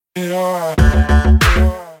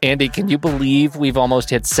Andy, can you believe we've almost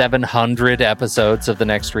hit 700 episodes of The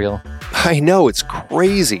Next Reel? I know, it's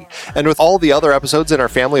crazy. And with all the other episodes in our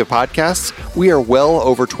family of podcasts, we are well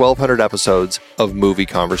over 1,200 episodes of movie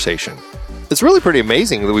conversation. It's really pretty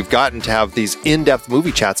amazing that we've gotten to have these in-depth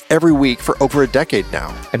movie chats every week for over a decade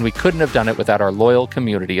now. And we couldn't have done it without our loyal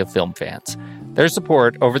community of film fans. Their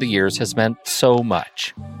support over the years has meant so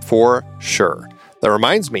much. For sure. That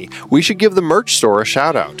reminds me, we should give the merch store a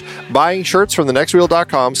shout out. Buying shirts from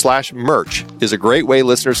thenextreel.com/merch is a great way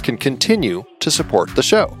listeners can continue to support the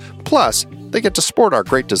show. Plus, they get to sport our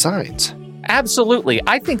great designs. Absolutely.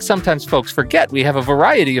 I think sometimes folks forget we have a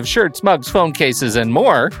variety of shirts, mugs, phone cases, and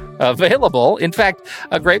more available. In fact,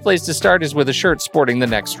 a great place to start is with a shirt sporting the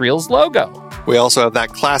Next Reel's logo. We also have that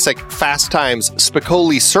classic Fast Times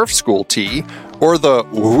Spicoli Surf School tee, or the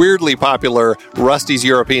weirdly popular Rusty's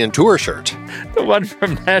European Tour shirt. The one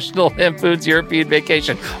from National Lampoon's European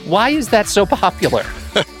Vacation. Why is that so popular?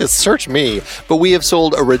 Search me, but we have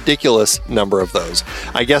sold a ridiculous number of those.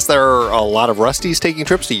 I guess there are a lot of Rustys taking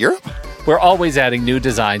trips to Europe? We're always adding new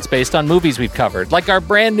designs based on movies we've covered, like our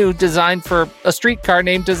brand new design for a streetcar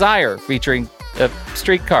named Desire, featuring a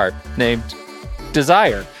streetcar named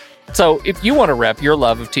Desire. So if you want to rep your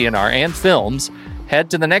love of TNR and films, head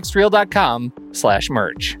to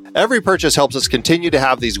thenextreel.com/merch. Every purchase helps us continue to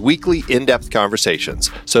have these weekly in-depth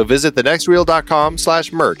conversations. So visit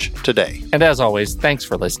thenextreel.com/merch today. And as always, thanks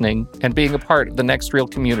for listening and being a part of the Next Reel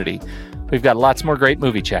community. We've got lots more great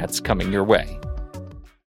movie chats coming your way.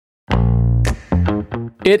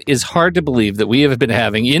 It is hard to believe that we have been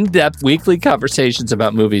having in-depth weekly conversations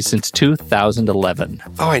about movies since 2011.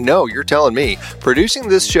 Oh, I know, you're telling me. Producing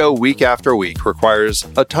this show week after week requires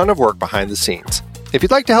a ton of work behind the scenes. If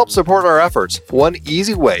you'd like to help support our efforts, one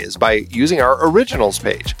easy way is by using our originals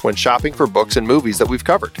page when shopping for books and movies that we've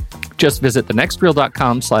covered. Just visit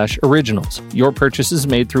thenextreel.com/originals. Your purchases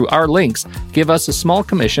made through our links give us a small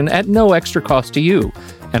commission at no extra cost to you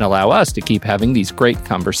and allow us to keep having these great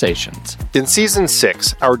conversations. In Season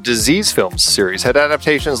 6, our Disease Films series had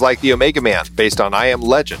adaptations like The Omega Man, based on I Am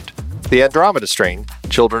Legend, The Andromeda Strain,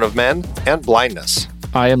 Children of Men, and Blindness.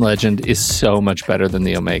 I Am Legend is so much better than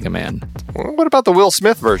The Omega Man. What about the Will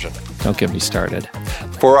Smith version? Don't get me started.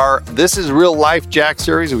 For our This Is Real Life Jack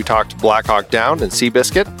series, we talked Black Hawk Down and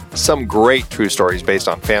Seabiscuit, some great true stories based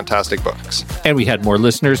on fantastic books. And we had more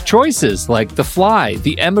listeners' choices like The Fly,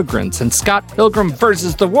 The Emigrants, and Scott Pilgrim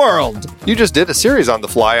vs. the World. You just did a series on The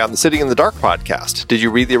Fly on the Sitting in the Dark podcast. Did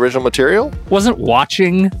you read the original material? Wasn't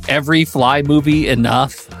watching every Fly movie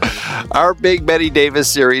enough? Our Big Betty Davis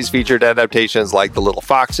series featured adaptations like The Little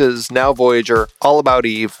Foxes, Now Voyager, All About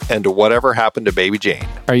Eve, and Whatever Happened to Baby Jane.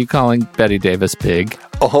 Are you calling Betty Davis big?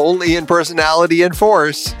 Only in personality and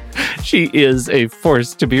force. She is a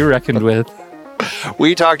force to be reckoned with.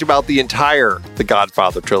 We talked about the entire The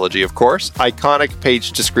Godfather trilogy, of course. Iconic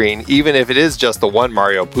page to screen, even if it is just the one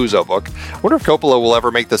Mario Puzo book. I wonder if Coppola will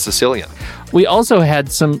ever make The Sicilian. We also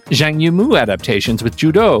had some Zhang Yimou adaptations with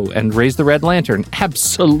Judo and Raise the Red Lantern.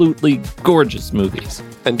 Absolutely gorgeous movies.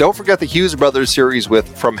 And don't forget the Hughes Brothers series with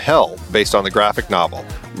From Hell, based on the graphic novel.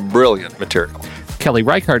 Brilliant material. Kelly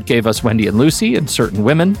Reichardt gave us Wendy and Lucy and Certain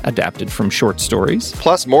Women, adapted from short stories.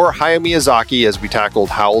 Plus more Hayao Miyazaki as we tackled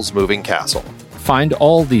Howl's Moving Castle. Find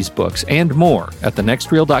all these books and more at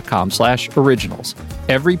thenextreel.com/originals.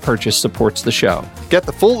 Every purchase supports the show. Get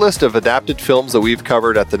the full list of adapted films that we've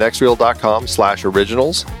covered at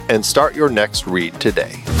thenextreel.com/originals and start your next read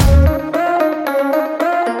today.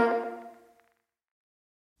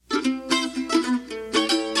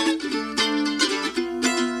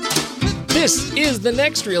 This is The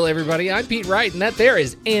Next Reel, everybody. I'm Pete Wright, and that there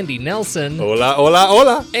is Andy Nelson. Hola, hola,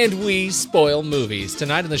 hola. And we spoil movies.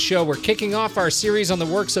 Tonight on the show, we're kicking off our series on the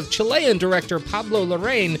works of Chilean director Pablo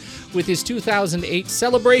Larraín with his 2008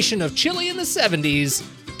 celebration of Chile in the 70s,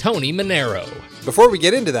 Tony Manero. Before we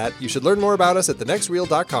get into that, you should learn more about us at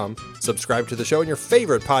thenextreel.com, subscribe to the show in your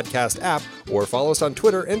favorite podcast app, or follow us on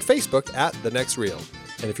Twitter and Facebook at The Next Reel.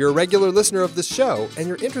 And if you're a regular listener of this show and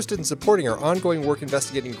you're interested in supporting our ongoing work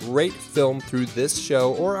investigating great film through this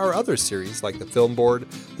show or our other series like The Film Board,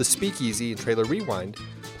 The Speakeasy, and Trailer Rewind,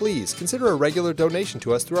 please consider a regular donation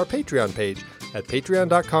to us through our Patreon page at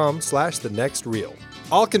patreon.com/thenextreel.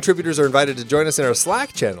 All contributors are invited to join us in our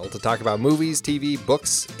Slack channel to talk about movies, TV,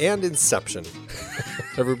 books, and Inception.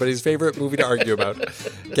 Everybody's favorite movie to argue about.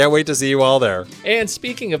 Can't wait to see you all there. And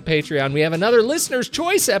speaking of Patreon, we have another Listener's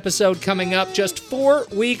Choice episode coming up just 4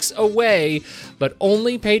 weeks away. but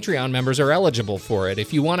only Patreon members are eligible for it.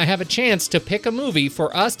 If you want to have a chance to pick a movie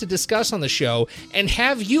for us to discuss on the show and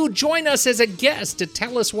have you join us as a guest to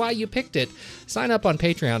tell us why you picked it, sign up on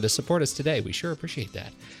Patreon to support us today. We sure appreciate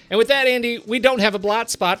that. And with that, Andy, we don't have a blot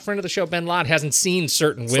spot. Friend of the show, Ben Lott, hasn't seen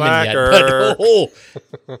Certain Women Slacker. yet,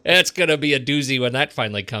 but it's going to be a doozy when that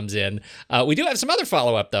finally comes in. We do have some other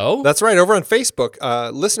follow-up, though. That's right. Over on Facebook,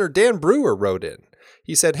 listener Dan Brewer wrote in.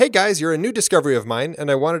 He said, "Hey guys, you're a new discovery of mine, and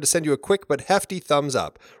I wanted to send you a quick but hefty thumbs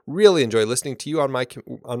up. Really enjoy listening to you on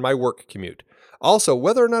my work commute. Also,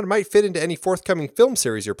 whether or not it might fit into any forthcoming film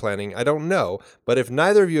series you're planning, I don't know, but if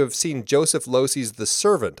neither of you have seen Joseph Losey's The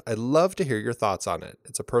Servant, I'd love to hear your thoughts on it.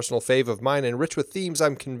 It's a personal fave of mine and rich with themes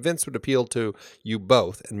I'm convinced would appeal to you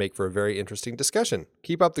both and make for a very interesting discussion.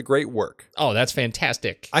 Keep up the great work." Oh, that's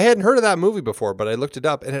fantastic. I hadn't heard of that movie before, but I looked it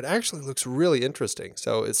up, and it actually looks really interesting.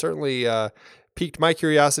 So it certainly piqued my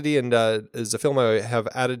curiosity and is a film I have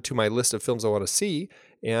added to my list of films I want to see.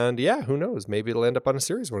 And yeah, who knows? Maybe it'll end up on a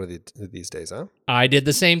series one of these days, huh? I did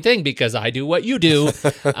the same thing because I do what you do,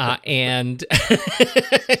 and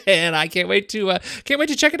and I can't wait to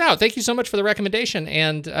check it out. Thank you so much for the recommendation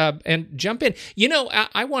and jump in. You know,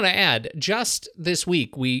 I want to add, just this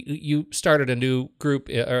week you started a new group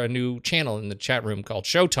or a new channel in the chat room called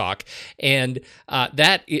Show Talk, and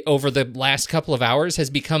that over the last couple of hours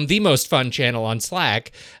has become the most fun channel on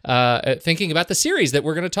Slack. Thinking about the series that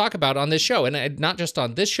we're going to talk about on this show, and not just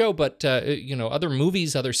on this show, but other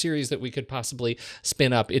movies, other series that we could possibly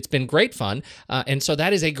spin up. It's been great fun, and so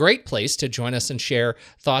that is a great place to join us and share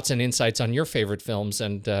thoughts and insights on your favorite films.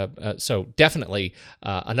 And so definitely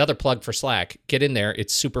another plug for Slack. Get in there;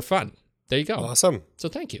 it's super fun. There you go. Awesome. So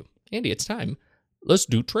thank you, Andy. It's time. Let's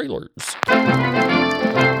do trailers.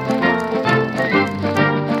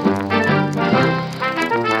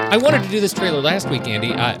 I wanted to do this trailer last week,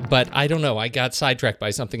 Andy, but I don't know. I got sidetracked by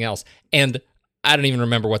something else, and I don't even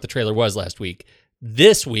remember what the trailer was last week.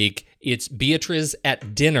 This week, it's Beatriz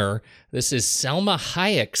at Dinner. This is Salma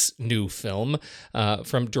Hayek's new film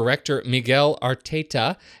from director Miguel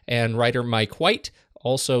Arteta and writer Mike White.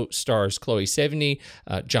 Also stars Chloe Sevigny,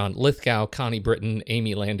 John Lithgow, Connie Britton,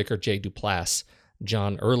 Amy Landiker, Jay Duplass,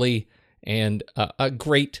 John Early, and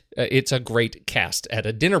it's a great cast at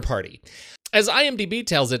a dinner party. As IMDb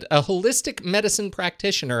tells it, a holistic medicine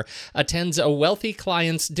practitioner attends a wealthy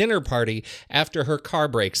client's dinner party after her car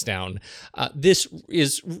breaks down. This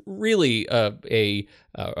is really a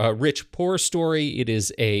rich poor story. It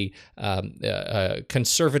is a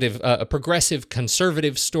progressive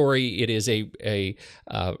conservative story. It is a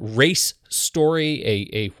race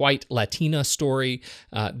story, a white Latina story.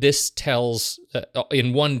 This tells,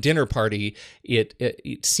 in one dinner party,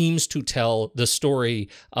 it seems to tell the story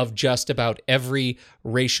of just about every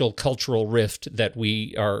racial cultural rift that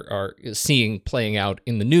we are seeing playing out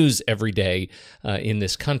in the news every day in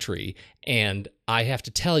this country. And I have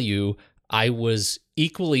to tell you, I was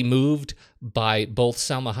equally moved by both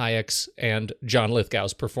Salma Hayek's and John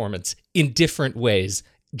Lithgow's performance in different ways.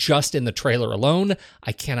 Just in the trailer alone,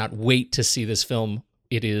 I cannot wait to see this film.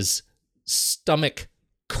 It is stomach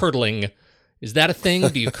curdling. Is that a thing?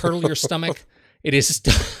 Do you curdle your stomach? It is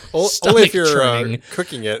stomach only if you're churning.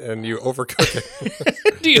 Cooking it and you overcook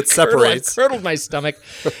it. Do you it separates. I curdled my stomach.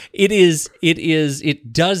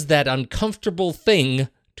 It does that uncomfortable thing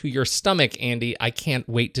to your stomach, Andy. I can't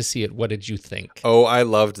wait to see it. What did you think? Oh, I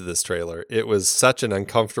loved this trailer. It was such an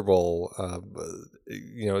uncomfortable,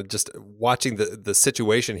 just watching the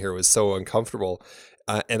situation here was so uncomfortable.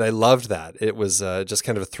 And I loved that. It was just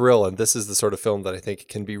kind of a thrill. And this is the sort of film that I think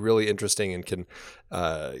can be really interesting and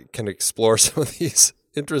can explore some of these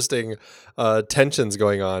interesting tensions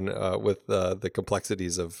going on with the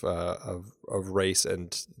complexities of race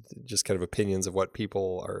and just kind of opinions of what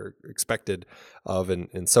people are expected of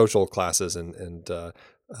in social classes. And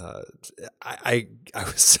I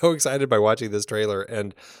was so excited by watching this trailer,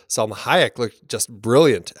 and Salma Hayek looked just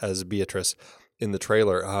brilliant as Beatrice in the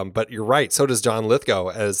trailer. But you're right. So does John Lithgow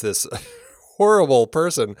as this horrible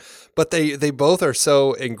person, but they both are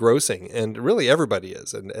so engrossing, and really everybody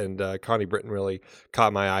is. And Connie Britton really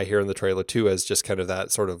caught my eye here in the trailer too, as just kind of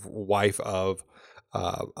that sort of wife of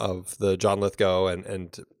the John Lithgow.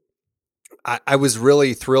 And I was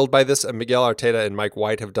really thrilled by this. Miguel Arteta and Mike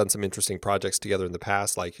White have done some interesting projects together in the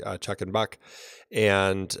past, like Chuck and Buck.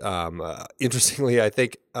 And interestingly, I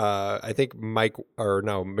think Miguel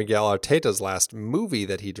Arteta's last movie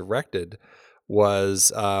that he directed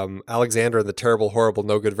was Alexander and the Terrible, Horrible,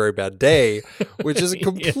 No Good, Very Bad Day, which is a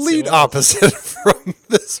complete opposite from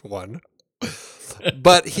this one.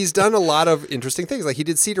 But he's done a lot of interesting things. Like he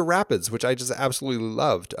did Cedar Rapids, which I just absolutely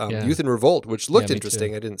loved. Youth in Revolt, which looked me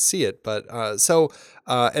interesting. too. I didn't see it, but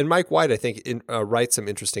and Mike White, I think, writes some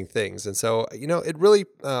interesting things. And so, it really,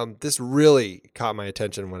 this really caught my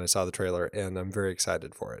attention when I saw the trailer, and I'm very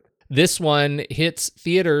excited for it. This one hits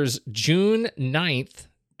theaters June 9th,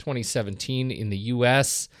 2017 in the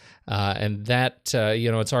U.S., and that,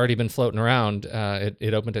 it's already been floating around.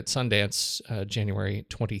 It opened at Sundance January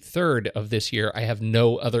 23rd of this year. I have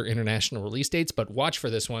no other international release dates, but watch for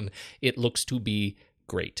this one. It looks to be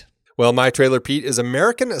great. Well, my trailer, Pete, is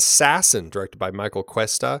American Assassin, directed by Michael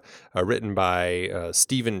Cuesta, written by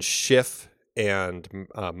Stephen Schiff and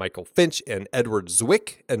Michael Finch and Edward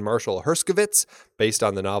Zwick and Marshall Herskovitz, based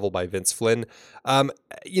on the novel by Vince Flynn. I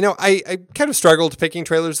kind of struggled picking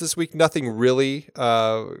trailers this week. Nothing really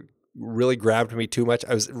grabbed me too much.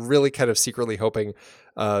 I was really kind of secretly hoping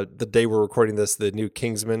the day we're recording this, the new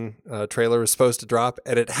Kingsman trailer was supposed to drop,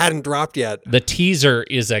 and it hadn't dropped yet. The teaser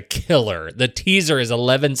is a killer. The teaser is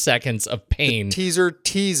 11 seconds of pain. The teaser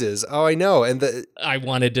teases. Oh, I know. And I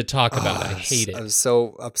wanted to talk about it. I hate it. I was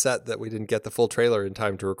so upset that we didn't get the full trailer in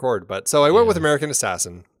time to record. But so I went with American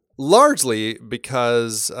Assassin, largely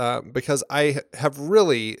because I have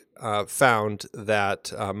really found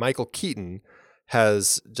that Michael Keaton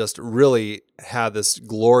has just really had this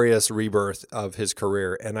glorious rebirth of his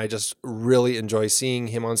career, and I just really enjoy seeing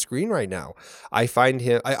him on screen right now. I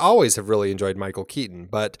always have really enjoyed Michael Keaton,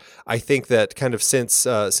 but I think that kind of since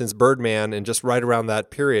Birdman and just right around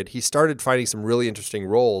that period, he started finding some really interesting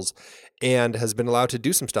roles and has been allowed to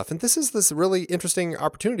do some stuff. And this is this really interesting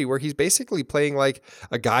opportunity where he's basically playing like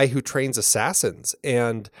a guy who trains assassins.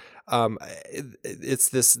 And it's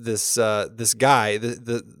this guy.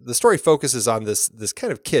 The story focuses on this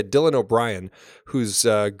kind of kid, Dylan O'Brien, whose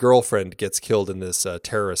girlfriend gets killed in this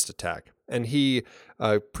terrorist attack. And he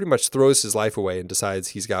pretty much throws his life away and decides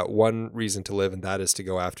he's got one reason to live, and that is to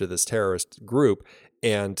go after this terrorist group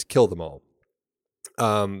and kill them all.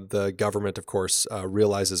 The government, of course,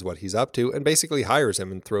 realizes what he's up to and basically hires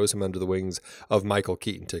him and throws him under the wings of Michael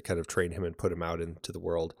Keaton to kind of train him and put him out into the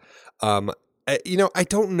world. I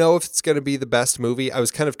don't know if it's going to be the best movie. I was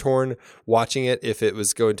kind of torn watching it if it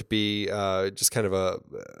was going to be just kind of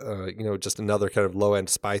just another kind of low-end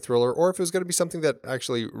spy thriller, or if it was going to be something that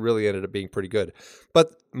actually really ended up being pretty good.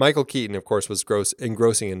 But Michael Keaton, of course, was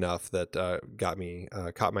engrossing enough that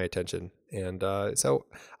caught my attention. And so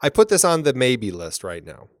I put this on the maybe list right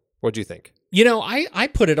now. What do you think? I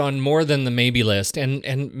put it on more than the maybe list,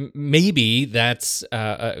 and maybe that's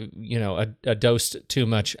a dose too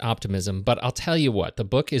much optimism. But I'll tell you what,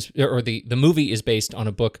 the movie is based on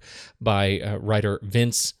a book by writer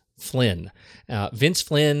Vince Flynn. Vince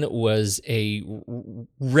Flynn was a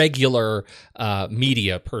regular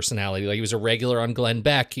media personality. Like, he was a regular on Glenn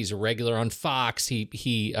Beck. He's a regular on Fox.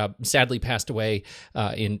 He sadly passed away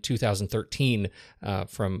in 2013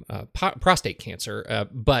 from prostate cancer.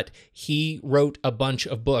 But he wrote a bunch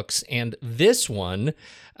of books, and this one,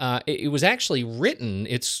 it was actually written.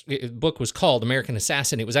 Its book was called American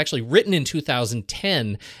Assassin. It was actually written in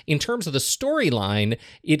 2010. In terms of the storyline,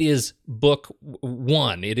 it is book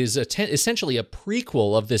one. It is essentially a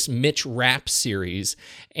prequel of this Mitch Rapp series,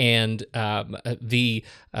 and the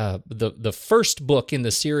first book in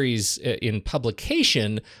the series in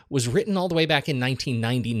publication was written all the way back in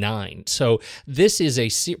 1999. So this is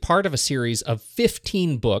part of a series of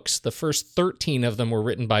 15 books. The first 13 of them were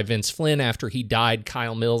written by Vince Flynn. After he died,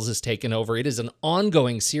 Kyle Mills has taken over. It is an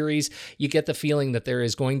ongoing series. You get the feeling that there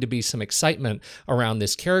is going to be some excitement around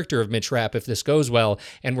this character of Mitch Rapp if this goes well,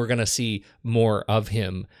 and we're going to see more of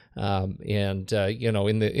him. Along the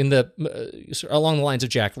lines of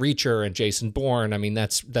Jack Reacher and Jason Bourne, I mean,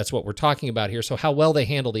 that's what we're talking about here. So how well they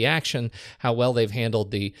handle the action, how well they've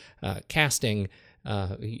handled the casting,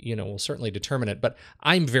 will certainly determine it. But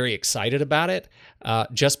I'm very excited about it,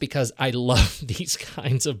 just because I love these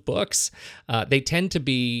kinds of books. They tend to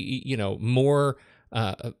be, more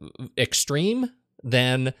extreme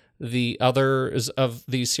than the others of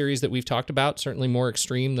these series that we've talked about, certainly more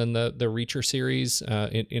extreme than the Reacher series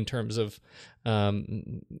in terms of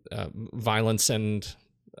violence and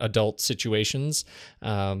adult situations,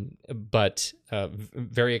 but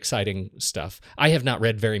very exciting stuff. I have not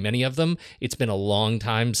read very many of them. It's been a long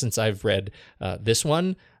time since I've read this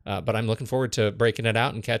one, but I'm looking forward to breaking it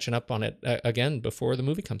out and catching up on it again before the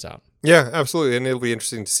movie comes out. Yeah, absolutely. And it'll be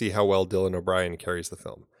interesting to see how well Dylan O'Brien carries the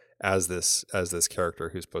film as this character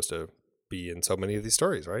who's supposed to be in so many of these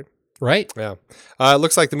stories, right? Right. Yeah. It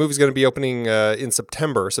looks like the movie's going to be opening in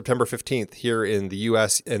September 15th here in the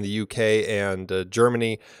U.S. and the U.K. and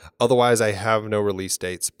Germany. Otherwise, I have no release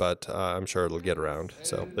dates, but I'm sure it'll get around.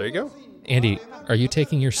 So there you go. Andy, are you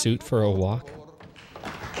taking your suit for a walk?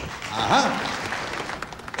 Ajá.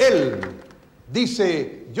 Él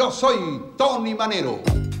dice, yo soy Tony Manero.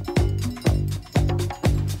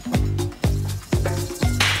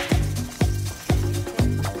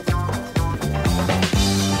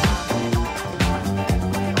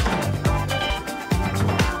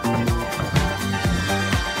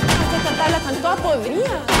 Esta tabla están todas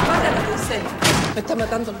podridas. Para la dice. Me está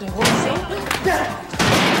matando el negocio.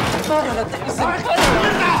 Para la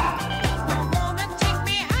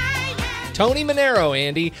Tony Manero,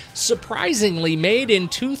 Andy, surprisingly made in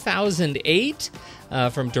 2008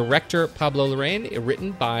 from director Pablo Larraín,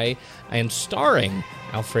 written by and starring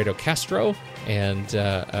Alfredo Castro, and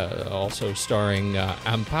also starring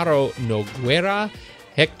Amparo Noguera,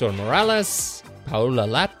 Hector Morales, Paola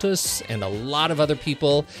Laptus, and a lot of other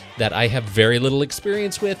people that I have very little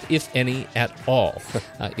experience with, if any at all.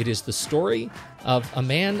 It is the story of a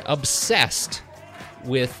man obsessed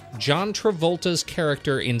with John Travolta's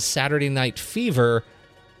character in Saturday Night Fever,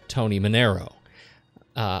 Tony Manero.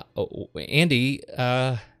 Andy,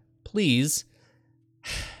 please,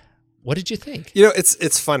 what did you think? You know,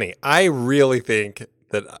 it's funny. I really think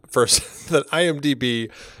that that IMDb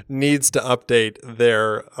needs to update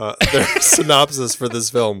their synopsis for this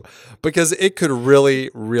film, because it could really,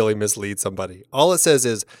 really mislead somebody. All it says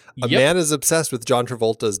is a man is obsessed with John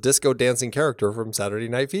Travolta's disco dancing character from Saturday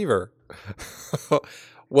Night Fever.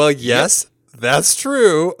 Well, yes, that's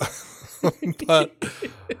true. But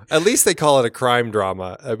at least they call it a crime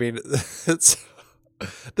drama. I mean, this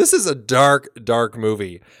is a dark, dark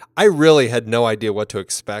movie. I really had no idea what to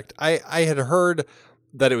expect. I had heard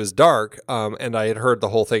that it was dark, and I had heard the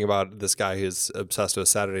whole thing about this guy who's obsessed with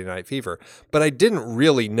Saturday Night Fever, but I didn't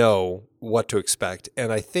really know what to expect.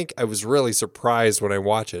 And I think I was really surprised when I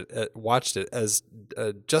watched it as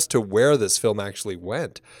just to where this film actually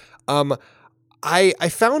went. I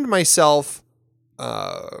found myself.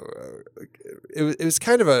 It was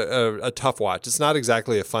kind of a tough watch. It's not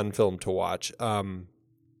exactly a fun film to watch.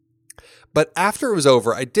 But after it was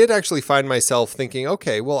over, I did actually find myself thinking,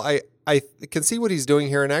 okay, well, I can see what he's doing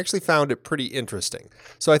here, and I actually found it pretty interesting.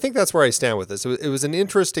 So I think that's where I stand with this. It was an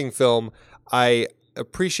interesting film. I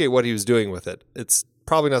appreciate what he was doing with it. It's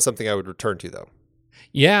probably not something I would return to, though.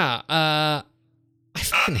 Yeah, I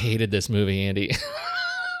fucking hated this movie, Andy.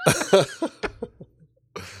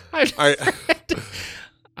 I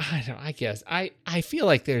guess I feel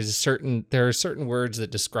like there are certain words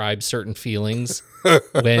that describe certain feelings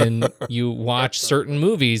when you watch certain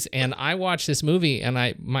movies, and I watched this movie, and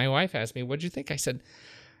my wife asked me, "What'd you think?" I said,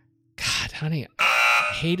 "God, honey, I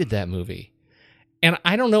hated that movie." And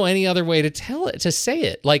I don't know any other way to say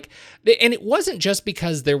it. Like, and it wasn't just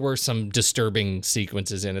because there were some disturbing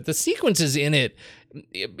sequences in it. The sequences in it,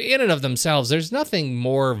 in and of themselves, there's nothing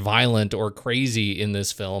more violent or crazy in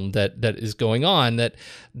this film that is going on that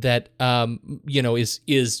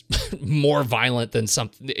is more violent than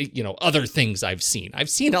other things I've seen.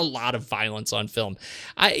 I've seen a lot of violence on film.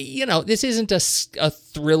 This isn't a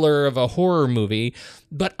thriller of a horror movie,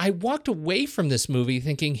 but I walked away from this movie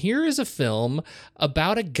thinking, here is a film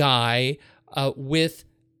about a guy with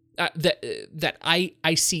that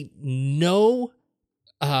I see no.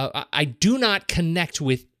 I do not connect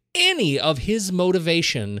with any of his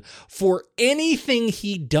motivation for anything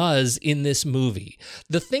he does in this movie.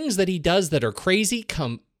 The things that he does that are crazy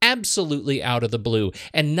come absolutely out of the blue,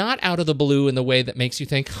 and not out of the blue in the way that makes you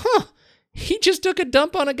think, he just took a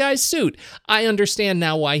dump on a guy's suit. I understand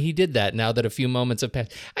now why he did that, now that a few moments have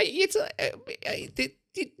passed.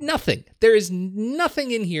 Nothing. There is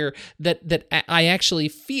nothing in here that I actually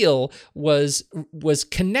feel was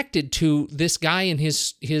connected to this guy and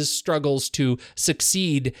his struggles to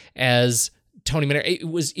succeed as Tony Manero.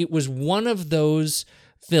 It was one of those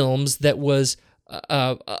films that was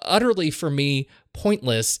utterly, for me,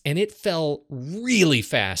 pointless, and it fell really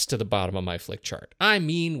fast to the bottom of my flick chart. I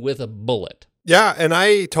mean, with a bullet. Yeah, and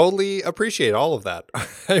I totally appreciate all of that.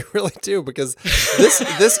 I really do, because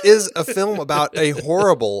this is a film about a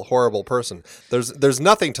horrible, horrible person. There's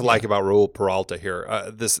nothing to like about Raul Peralta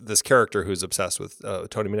here. This character who's obsessed with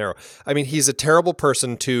Tony Manero. I mean, he's a terrible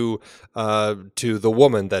person to the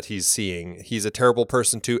woman that he's seeing. He's a terrible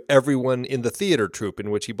person to everyone in the theater troupe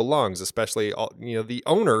in which he belongs, especially the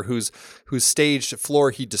owner whose stage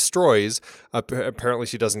floor he destroys. Apparently,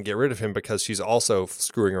 she doesn't get rid of him because she's also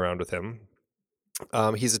screwing around with him.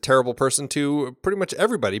 He's a terrible person to pretty much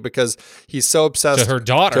everybody because he's so obsessed To her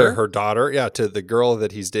daughter. To her daughter, yeah, to the girl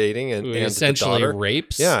that he's dating, and essentially the daughter.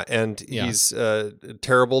 rapes. Yeah, and he's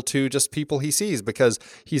terrible to just people he sees because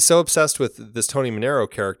he's so obsessed with this Tony Manero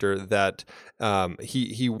character that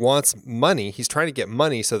he wants money. He's trying to get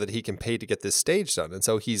money so that he can pay to get this stage done, and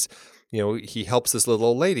so he helps this little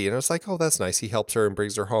old lady, and it's like, oh, that's nice. He helps her and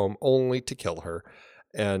brings her home, only to kill her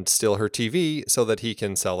and steal her TV so that he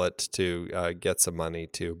can sell it to get some money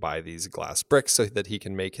to buy these glass bricks so that he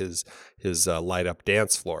can make his light up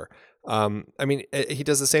dance floor. I mean, he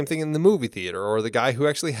does the same thing in the movie theater, or the guy who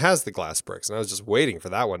actually has the glass bricks. And I was just waiting for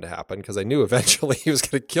that one to happen because I knew eventually he was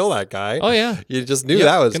going to kill that guy. Oh yeah, you just knew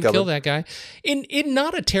that was going coming. to kill that guy in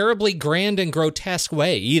not a terribly grand and grotesque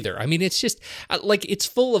way either. I mean, it's just like it's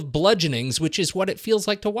full of bludgeonings, which is what it feels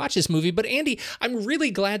like to watch this movie. But Andy, I'm really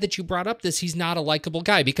glad that you brought up this. He's not a likable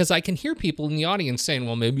guy, because I can hear people in the audience saying,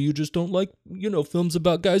 "Well, maybe you just don't like films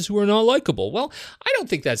about guys who are not likable." Well, I don't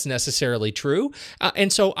think that's necessarily true,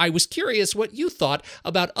 and so I was curious what you thought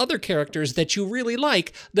about other characters that you really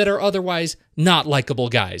like that are otherwise not likable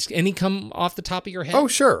guys. Any come off the top of your head? Oh,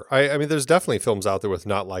 sure. I mean, there's definitely films out there with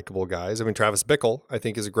not likable guys. I mean, Travis Bickle, I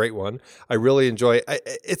think, is a great one. I really enjoy.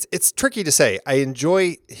 It's tricky to say. I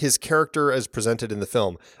enjoy his character as presented in the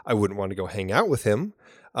film. I wouldn't want to go hang out with him.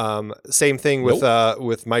 Same thing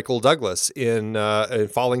with Michael Douglas in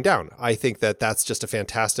Falling Down. I think that's just a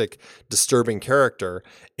fantastic, disturbing character,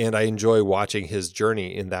 and I enjoy watching his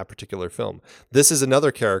journey in that particular film. This is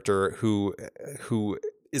another character who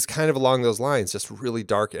is kind of along those lines, just really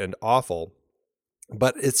dark and awful.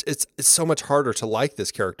 But it's so much harder to like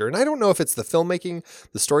this character, and I don't know if it's the filmmaking,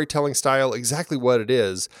 the storytelling style, exactly what it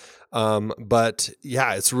is. But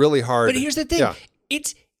yeah, it's really hard. But here's the thing: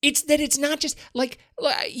 It's that it's not just like,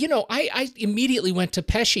 I immediately went to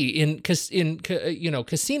Pesci in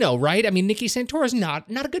Casino, right? I mean, Nicky Santoro's not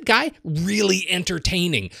a good guy, really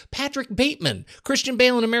entertaining. Patrick Bateman, Christian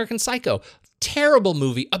Bale in American Psycho, terrible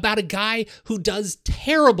movie about a guy who does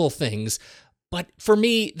terrible things. But for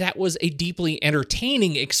me, that was a deeply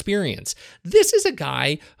entertaining experience. This is a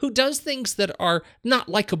guy who does things that are not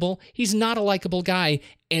likable. He's not a likable guy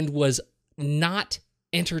and was not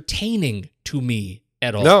entertaining to me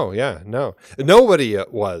at all. No. Nobody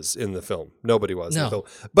was in the film. Nobody was in the film.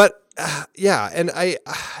 But and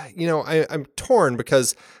I'm torn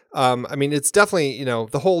because I mean, it's definitely,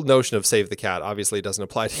 the whole notion of save the cat obviously doesn't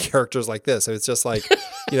apply to characters like this. It's just like,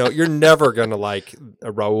 you're never going to like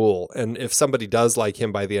Raul. And if somebody does like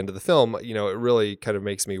him by the end of the film, it really kind of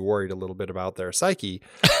makes me worried a little bit about their psyche.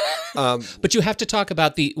 But you have to talk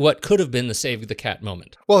about what could have been the save the cat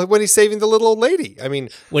moment. Well, when he's saving the little old lady. I mean,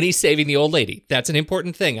 when he's saving the old lady, that's an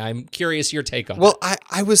important thing. I'm curious your take on it. Well,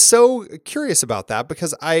 I was so curious about that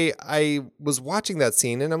because I was watching that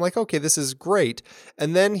scene and I'm like, okay, this is great.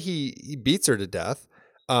 And then he beats her to death.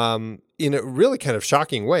 In a really kind of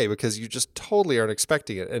shocking way because you just totally aren't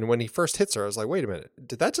expecting it. And when he first hits her, I was like, wait a minute,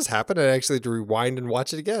 did that just happen? And I actually had to rewind and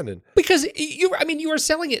watch it again. And because you are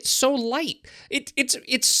selling it so light.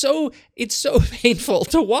 It's so painful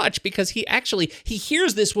to watch because he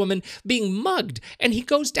hears this woman being mugged and he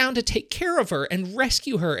goes down to take care of her and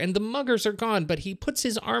rescue her and the muggers are gone, but he puts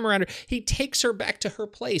his arm around her. He takes her back to her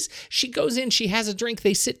place. She goes in, she has a drink,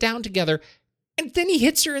 they sit down together, and then he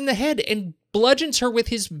hits her in the head and bludgeons her with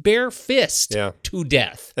his bare fist to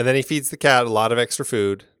death. And then he feeds the cat a lot of extra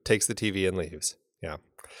food, takes the TV and leaves. Yeah.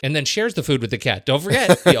 And then shares the food with the cat. Don't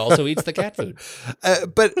forget, he also eats the cat food. I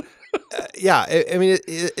mean,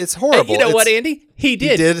 it's horrible. You know what, Andy? He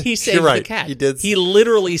did. He saved the cat. He did. He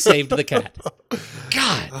literally saved the cat.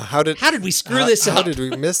 God, how did we screw this up? How did we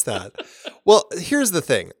miss that? Well, here's the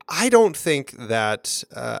thing. I don't think that,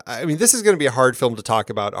 I mean, this is going to be a hard film to talk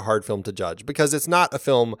about, a hard film to judge, because it's not a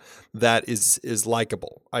film that is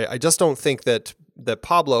likable. I just don't think that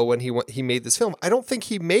Pablo, when he made this film, I don't think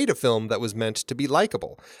he made a film that was meant to be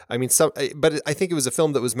likable. I mean, but I think it was a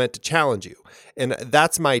film that was meant to challenge you. And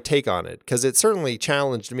that's my take on it, because it certainly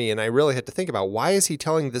challenged me. And I really had to think about, why is he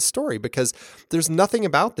telling this story? Because there's nothing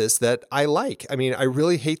about this that I like. I mean, I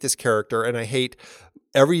really hate this character and I hate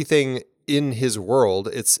everything in his world.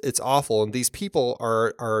 It's awful, and these people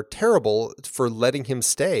are terrible for letting him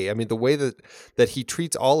stay. I mean, the way that he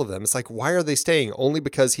treats all of them, it's like, why are they staying? Only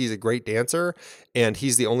because he's a great dancer and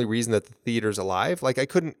he's the only reason that the theater's alive? Like, I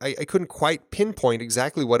couldn't quite pinpoint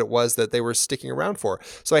exactly what it was that they were sticking around for.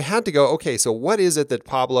 So I had to go, okay, so what is it that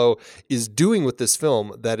Pablo is doing with this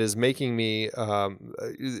film that is making me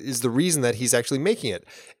is the reason that he's actually making it?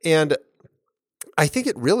 And I think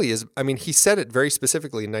it really is. I mean, he said it very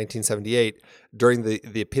specifically in 1978 during the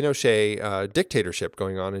Pinochet dictatorship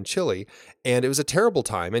going on in Chile. And it was a terrible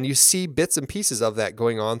time. And you see bits and pieces of that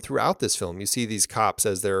going on throughout this film. You see these cops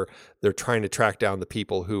as they're trying to track down the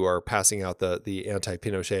people who are passing out the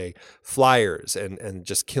anti-Pinochet flyers and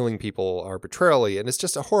just killing people arbitrarily. And it's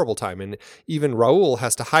just a horrible time. And even Raul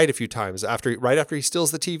has to hide a few times right after he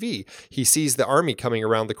steals the TV. He sees the army coming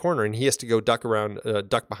around the corner and he has to go duck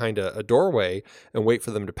behind a doorway and wait for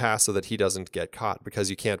them to pass so that he doesn't get caught, because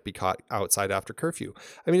you can't be caught outside after curfew.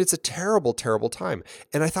 I mean, it's a terrible, terrible time.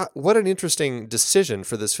 And I thought, what an interesting decision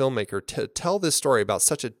for this filmmaker to tell this story about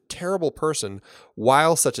such a terrible person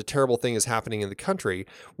while such a terrible thing is happening in the country,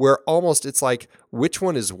 where almost it's like, which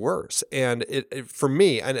one is worse? And for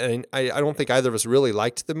me, and I don't think either of us really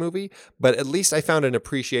liked the movie, but at least I found an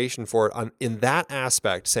appreciation for it in that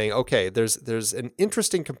aspect, saying, okay, there's an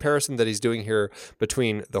interesting comparison that he's doing here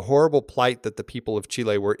between the horrible plight that the people of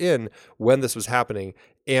Chile were in when this was happening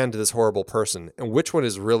and this horrible person, and which one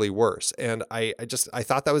is really worse. And I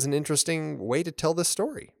thought that was an interesting way to tell this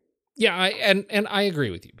story. Yeah, and I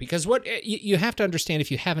agree with you, because what you have to understand,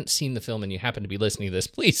 if you haven't seen the film and you happen to be listening to this,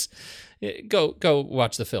 please go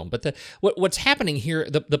watch the film. But what's happening here,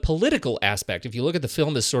 the political aspect, if you look at the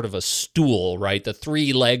film as sort of a stool, right? The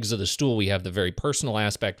three legs of the stool, we have the very personal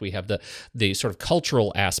aspect, we have the sort of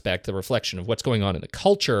cultural aspect, the reflection of what's going on in the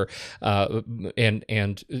culture,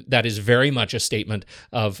 and that is very much a statement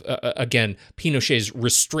of, again, Pinochet's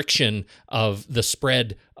restriction of the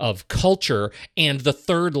spread of culture, and the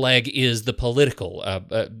third leg is the political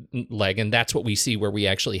leg, and that's what we see, where we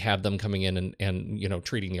actually have them coming in and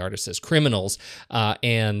treating the artists as criminals,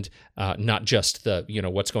 and not just the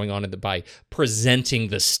what's going on by presenting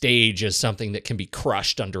the stage as something that can be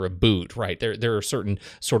crushed under a boot, right? There are certain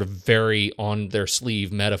sort of very on their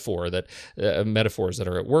sleeve metaphors that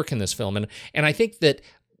are at work in this film, and I think that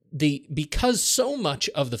because so much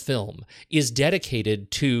of the film is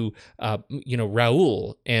dedicated to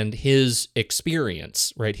Raul and his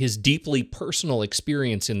experience, right? His deeply personal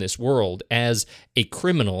experience in this world as a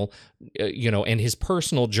criminal, and his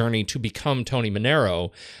personal journey to become Tony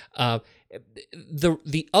Manero.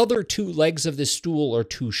 The other two legs of this stool are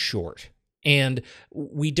too short, and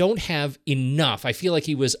we don't have enough. I feel like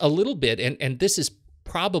he was a little bit, and this is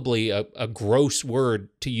probably a gross word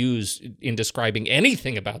to use in describing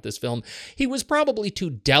anything about this film. He was probably too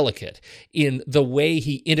delicate in the way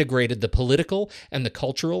he integrated the political and the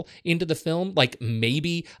cultural into the film. Like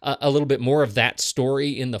maybe a little bit more of that story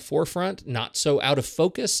in the forefront, not so out of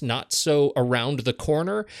focus, not so around the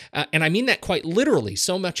corner. And I mean that quite literally.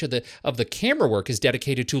 So much of the camera work is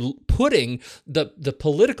dedicated to putting the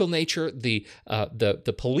political nature, the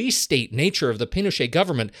police state nature of the Pinochet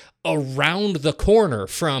government around the corner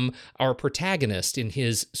from our protagonist in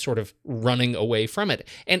his sort of running away from it.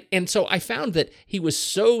 And so I found that he was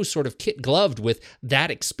so sort of kit-gloved with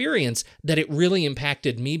that experience that it really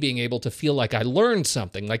impacted me being able to feel like I learned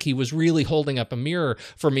something, like he was really holding up a mirror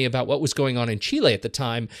for me about what was going on in Chile at the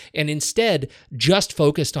time, and instead just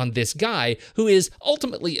focused on this guy who is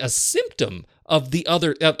ultimately a symptom of the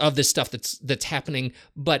other of this stuff that's happening,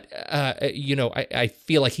 but I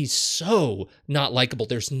feel like he's so not likable.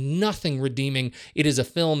 There's nothing redeeming. It is a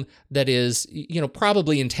film that is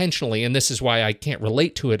probably intentionally, and this is why I can't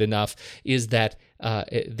relate to it enough, is that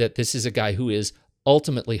that this is a guy who is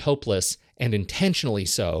ultimately hopeless and intentionally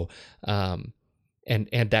so.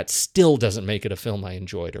 And that still doesn't make it a film I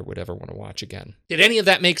enjoyed or would ever want to watch again. Did any of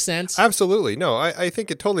that make sense? Absolutely. No, I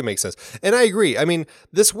think it totally makes sense. And I agree. I mean,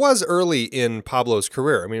 this was early in Pablo's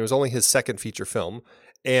career. I mean, it was only his second feature film.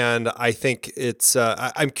 And I think it's,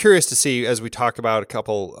 I'm curious to see, as we talk about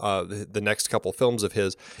the next couple films of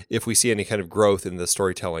his, if we see any kind of growth in the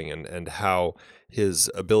storytelling and how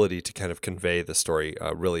his ability to kind of convey the story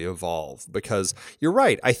really evolve. Because you're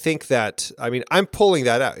right. I think that, I'm pulling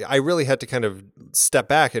that out. I really had to kind of step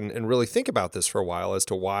back and really think about this for a while as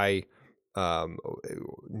to why,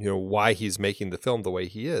 why he's making the film the way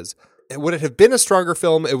he is. Would it have been a stronger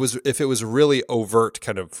film if it was really overt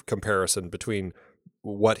kind of comparison between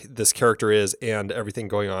what this character is and everything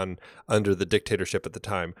going on under the dictatorship at the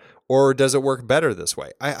time? Or does it work better this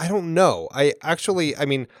way? I don't know. I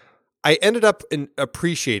ended up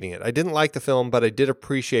appreciating it. I didn't like the film, but I did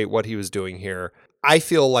appreciate what he was doing here. I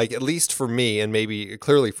feel like, at least for me, and maybe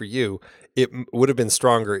clearly for you, it would have been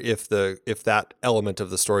stronger if that element of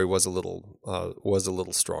the story was a little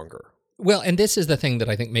stronger. Well, and this is the thing that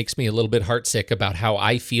I think makes me a little bit heartsick about how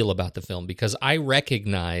I feel about the film, because I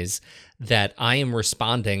recognize that I am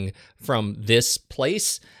responding from this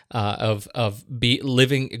place growing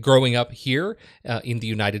up here in the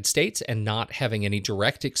United States and not having any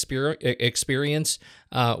direct experience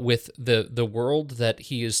with the world that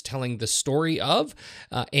he is telling the story of,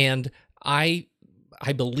 and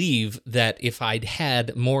I believe that if I'd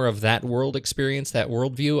had more of that world experience, that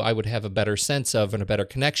worldview, I would have a better sense of and a better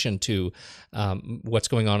connection to what's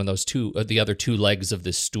going on in those the other two legs of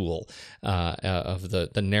this stool of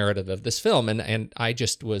the narrative of this film, and I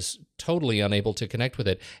just was totally unable to connect with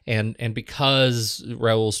it, and because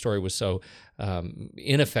Raoul's story was so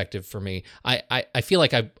ineffective for me, I feel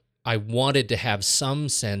like I wanted to have some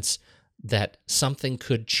sense that something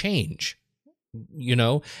could change,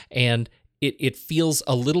 and it feels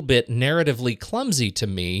a little bit narratively clumsy to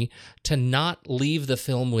me to not leave the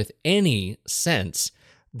film with any sense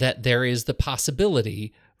that there is the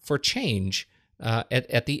possibility for change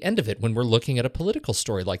at the end of it when we're looking at a political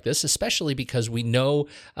story like this, especially because we know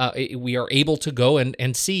we are able to go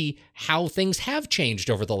and see how things have changed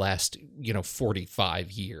over the last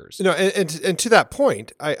 45 years. And to that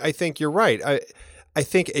point, I think you're right. I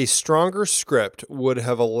think a stronger script would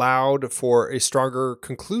have allowed for a stronger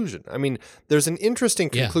conclusion. I mean, there's an interesting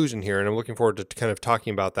conclusion here, and I'm looking forward to kind of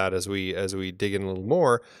talking about that as we dig in a little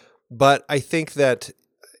more. But I think that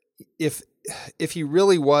if he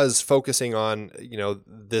really was focusing on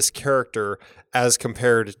this character as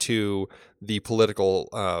compared to the political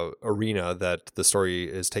arena that the story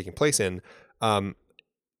is taking place in,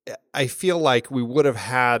 I feel like we would have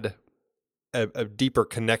had a deeper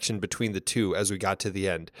connection between the two as we got to the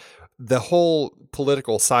end. The whole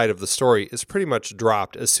political side of the story is pretty much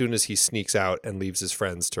dropped as soon as he sneaks out and leaves his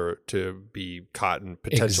friends to be caught and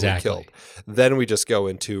potentially killed. Then we just go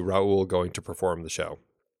into Raoul going to perform the show.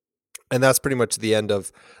 And that's pretty much the end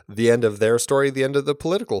of their story, the end of the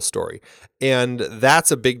political story. And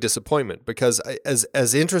that's a big disappointment, because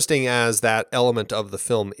as interesting as that element of the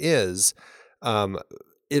film is,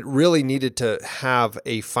 it really needed to have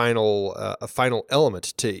a final element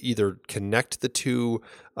to either connect the two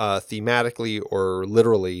thematically or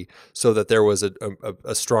literally, so that there was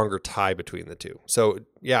a stronger tie between the two. So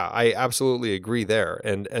yeah, I absolutely agree there.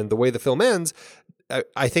 And the way the film ends,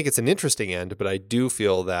 I think it's an interesting end, but I do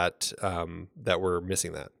feel that that we're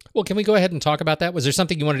missing that. Well, can we go ahead and talk about that? Was there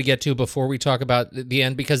something you wanted to get to before we talk about the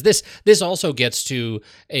end? Because this also gets to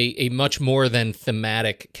a much more than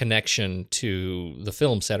thematic connection to the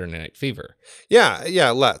film Saturday Night Fever.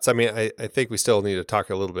 Yeah, let's. I mean, I think we still need to talk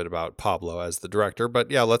a little bit about Pablo as the director, but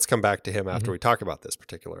yeah, let's come back to him after we talk about this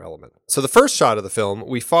particular element. So the first shot of the film,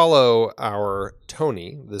 we follow our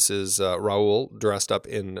Tony. This is Raoul dressed up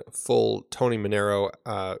in full Tony Manero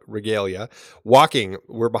regalia, walking.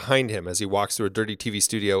 We're behind him as he walks through a dirty TV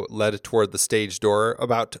studio, led toward the stage door,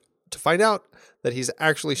 about to find out that he's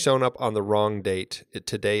actually shown up on the wrong date.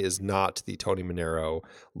 Today is not the Tony Manero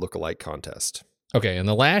lookalike contest. Okay, and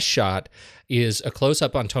the last shot is a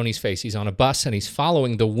close-up on Tony's face. He's on a bus, and he's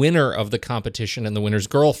following the winner of the competition and the winner's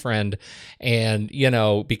girlfriend. And,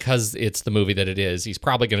 because it's the movie that it is, he's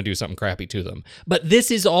probably going to do something crappy to them. But this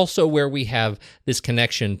is also where we have this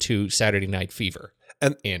connection to Saturday Night Fever.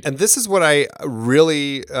 And this is what I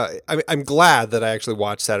really, I'm glad that I actually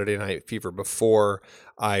watched Saturday Night Fever before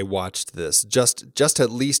I watched this, just to at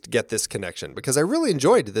least get this connection, because I really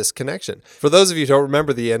enjoyed this connection. For those of you who don't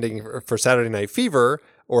remember the ending for Saturday Night Fever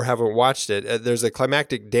or haven't watched it, there's a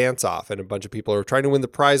climactic dance-off, and a bunch of people are trying to win the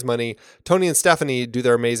prize money. Tony and Stephanie do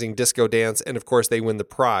their amazing disco dance, and of course they win the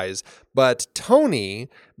prize. But Tony,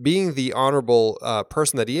 being the honorable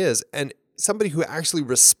person that he is, and somebody who actually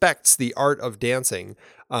respects the art of dancing,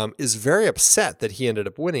 is very upset that he ended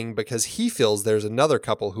up winning, because he feels there's another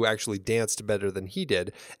couple who actually danced better than he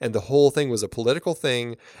did, and the whole thing was a political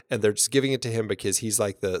thing, and they're just giving it to him because he's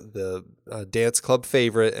like the dance club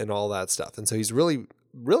favorite and all that stuff. And so he's really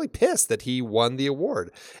pissed that he won the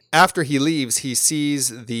award. After he leaves, he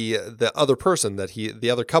sees the other person the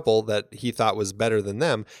other couple that he thought was better than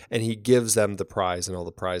them, and he gives them the prize and all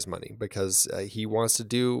the prize money, because he wants to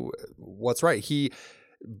do what's right.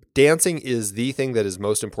 Dancing is the thing that is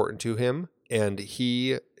most important to him, and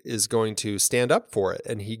he is going to stand up for it,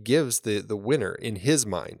 and he gives the winner, in his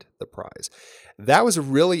mind, the prize. That was a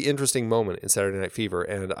really interesting moment in Saturday Night Fever,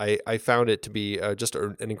 and I found it to be just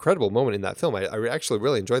an incredible moment in that film. I actually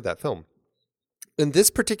really enjoyed that film. In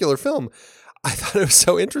this particular film, I thought it was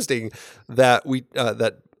so interesting that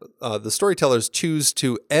the storytellers choose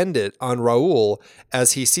to end it on Raoul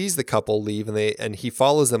as he sees the couple leave, and he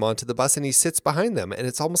follows them onto the bus, and he sits behind them, and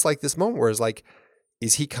it's almost like this moment where it's like,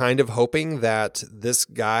 is he kind of hoping that this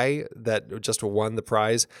guy that just won the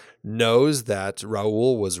prize knows that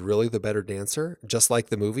Raul was really the better dancer, just like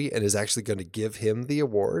the movie, and is actually going to give him the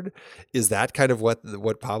award? Is that kind of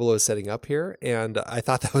what Pablo is setting up here? And I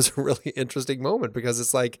thought that was a really interesting moment, because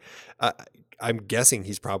it's like, I'm guessing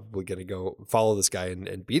he's probably going to go follow this guy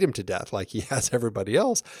and beat him to death like he has everybody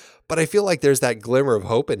else. But I feel like there's that glimmer of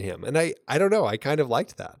hope in him. And I don't know, I kind of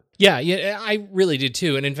liked that. Yeah, I really did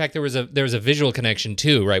too. And in fact, there was a visual connection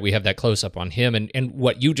too, right? We have that close up on him, and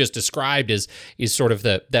what you just described is sort of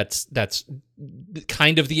that's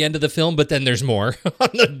kind of the end of the film, but then there's more on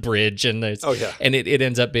the bridge, and there's and it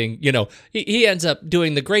ends up being, he ends up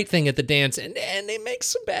doing the great thing at the dance, and they make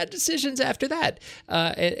some bad decisions after that,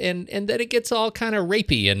 and then it gets all kind of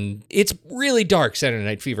rapey, and it's really dark, Saturday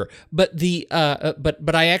Night Fever. But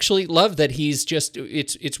but I actually love that he's just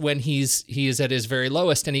it's when he is at his very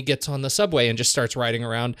lowest, and he gets on the subway and just starts riding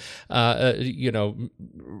around, riding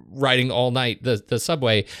all night the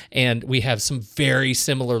subway, and we have some very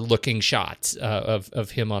similar looking shots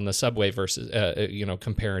of him on the subway versus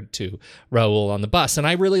compared to Raul on the bus, and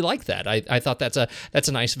I really like that. I thought that's a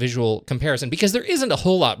nice visual comparison, because there isn't a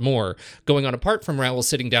whole lot more going on apart from Raul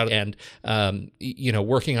sitting down and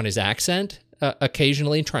working on his accent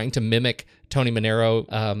occasionally, trying to mimic Tony Manero.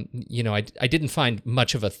 I didn't find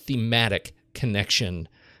much of a thematic connection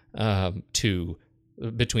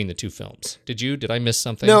between the two films. Did you? Did I miss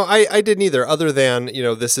something? No, I didn't either, other than,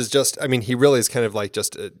 this is just, I mean, he really is kind of like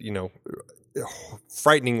just,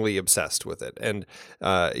 frighteningly obsessed with it. And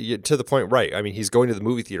to the point, right, I mean, he's going to the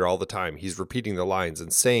movie theater all the time. He's repeating the lines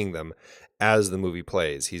and saying them as the movie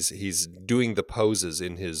plays. He's doing the poses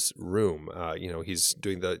in his room. He's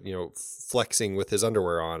doing the, flexing with his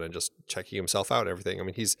underwear on and just checking himself out and everything. I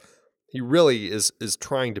mean, he really is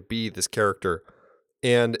trying to be this character.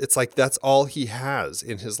 And it's like that's all he has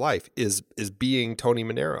in his life is being Tony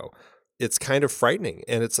Manero. It's kind of frightening.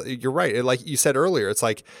 And you're right. Like you said earlier, it's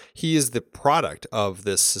like he is the product of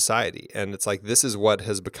this society. And it's like this is what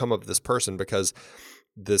has become of this person, because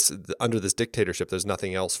under this dictatorship, there's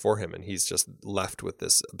nothing else for him. And he's just left with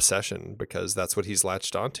this obsession because that's what he's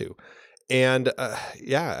latched onto. And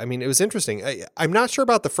I mean, it was interesting. I'm not sure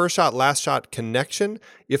about the first shot, last shot connection,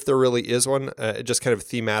 if there really is one, just kind of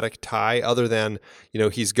thematic tie, other than,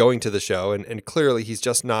 he's going to the show and clearly he's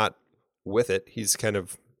just not with it. He's kind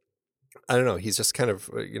of, I don't know, he's just kind of,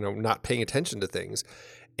 not paying attention to things.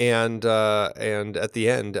 And at the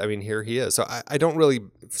end, I mean, here he is. So I don't really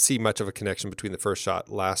see much of a connection between the first shot,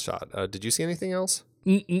 last shot. Did you see anything else?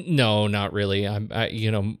 No, not really.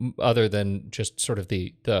 Other than just sort of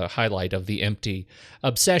the highlight of the empty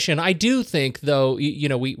obsession. I do think, though,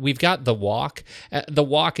 we've got The Walk. The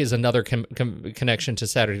Walk is another connection to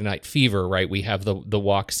Saturday Night Fever, right? We have the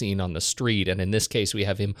walk scene on the street, and in this case, we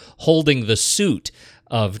have him holding the suit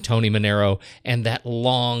of Tony Manero, and that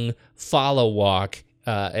long follow walk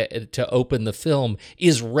to open the film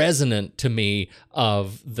is resonant to me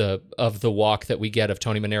of the walk that we get of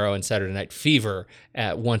Tony Manero in Saturday Night Fever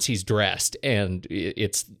once he's dressed, and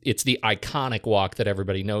it's the iconic walk that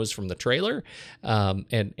everybody knows from the trailer,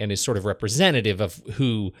 and is sort of representative of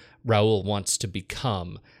who Raul wants to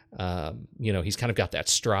become. He's kind of got that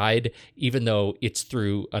stride, even though it's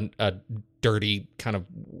through a dirty kind of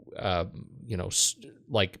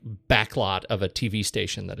like backlot of a TV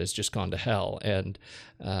station that has just gone to hell, and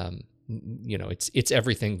it's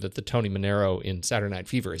everything that the Tony Manero in Saturday Night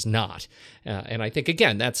Fever is not, and I think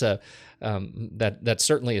again that's that's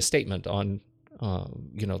certainly a statement on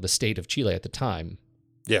the state of Chile at the time.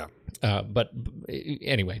 Yeah. But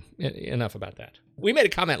anyway, enough about that. We made a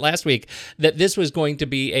comment last week that this was going to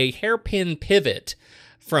be a hairpin pivot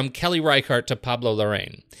from Kelly Reichardt to Pablo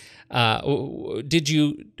Larraín. Did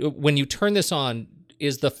you, when you turn this on,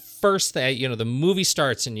 is the first thing, the movie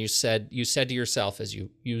starts and you said to yourself as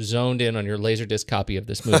you zoned in on your Laserdisc copy of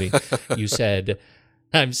this movie, you said,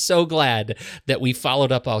 I'm so glad that we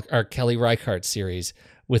followed up our Kelly Reichardt series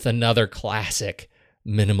with another classic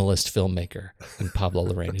minimalist filmmaker in Pablo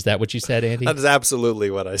Larraín. Is that what you said, Andy? That is absolutely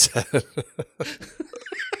what I said.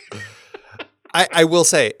 I will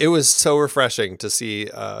say it was so refreshing to see,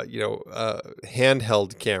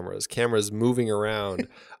 handheld cameras moving around,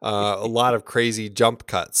 a lot of crazy jump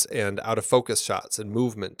cuts and out of focus shots and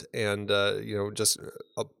movement, and just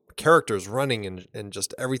characters running and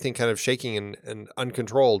just everything kind of shaking and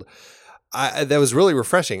uncontrolled. That was really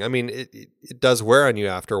refreshing. I mean, it does wear on you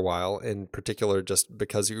after a while, in particular, just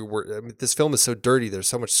because this film is so dirty. There's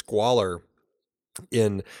so much squalor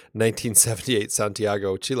in 1978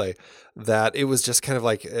 Santiago, Chile, that it was just kind of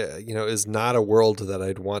like, is not a world that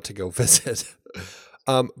I'd want to go visit.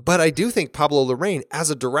 But I do think Pablo Larraín, as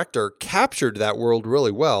a director, captured that world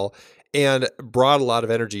really well and brought a lot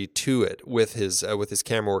of energy to it with his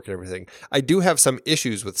camera work and everything. I do have some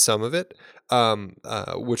issues with some of it,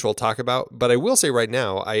 which we'll talk about. But I will say right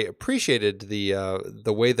now, I appreciated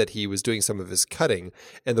the way that he was doing some of his cutting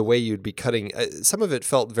and the way you'd be cutting. Some of it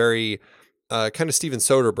felt very kind of Steven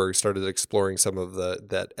Soderbergh started exploring some of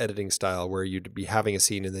that editing style where you'd be having a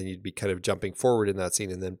scene and then you'd be kind of jumping forward in that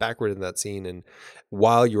scene and then backward in that scene, and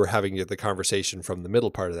while you were having the conversation from the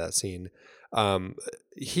middle part of that scene.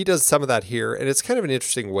 He does some of that here, and it's kind of an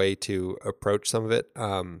interesting way to approach some of it.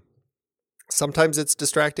 Sometimes it's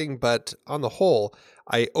distracting, but on the whole,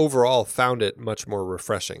 I overall found it much more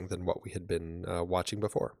refreshing than what we had been watching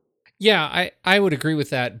before. Yeah, I would agree with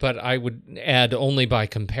that, but I would add only by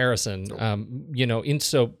comparison.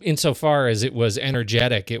 Insofar as it was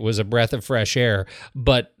energetic, it was a breath of fresh air,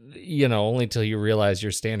 but only till you realize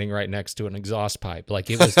you're standing right next to an exhaust pipe. Like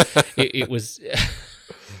it was, it was.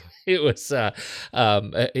 It was,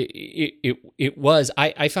 it was,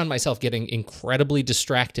 I found myself getting incredibly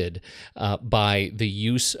distracted by the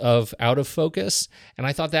use of out of focus. And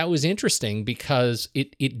I thought that was interesting because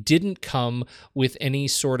it didn't come with any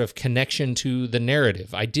sort of connection to the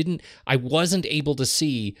narrative. I wasn't able to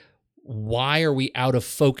see, why are we out of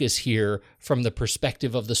focus here from the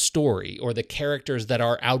perspective of the story or the characters that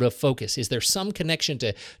are out of focus? Is there some connection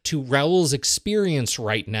to Raul's experience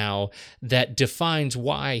right now that defines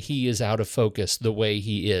why he is out of focus the way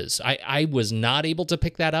he is? I was not able to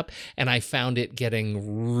pick that up, and I found it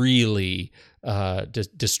getting really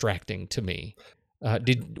distracting to me.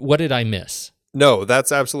 What did I miss? No,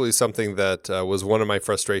 that's absolutely something that was one of my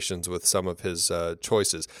frustrations with some of his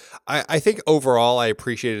choices. I think overall I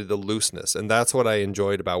appreciated the looseness, and that's what I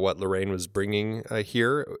enjoyed about what Larraín was bringing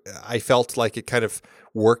here. I felt like it kind of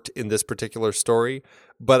worked in this particular story,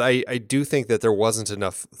 but I do think that there wasn't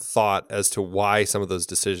enough thought as to why some of those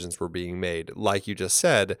decisions were being made. Like you just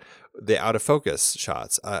said, the out of focus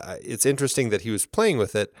shots. It's interesting that he was playing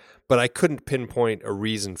with it, but I couldn't pinpoint a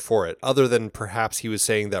reason for it, other than perhaps he was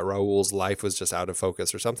saying that Raul's life was just out of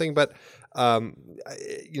focus or something. But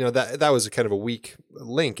that was kind of a weak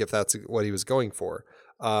link if that's what he was going for.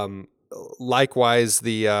 Likewise,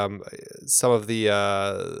 some of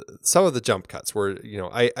the jump cuts were,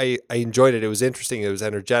 I enjoyed it. It was interesting. It was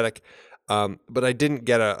energetic, but I didn't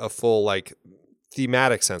get a full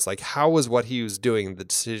thematic sense. Like, how was what he was doing, the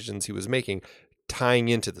decisions he was making, tying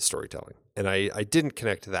into the storytelling? And I didn't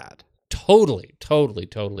connect to that. Totally.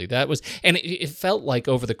 That was, and it felt like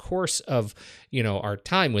over the course of our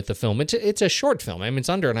time with the film, it's a short film. I mean, it's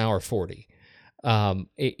under an hour 40.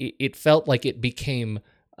 It felt like it became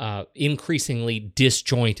increasingly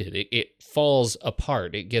disjointed. It falls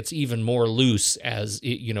apart. It gets even more loose as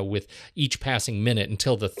with each passing minute,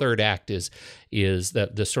 until the third act is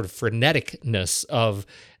the sort of freneticness of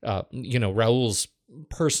Raul's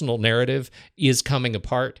personal narrative is coming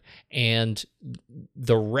apart, and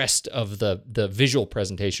the rest of the visual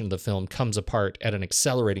presentation of the film comes apart at an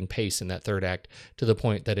accelerating pace in that third act, to the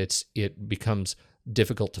point that it becomes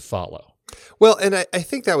difficult to follow. Well, and I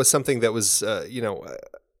think that was something that was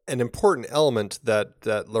an important element that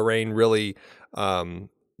Larraín really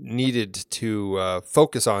needed to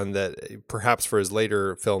focus on, that perhaps for his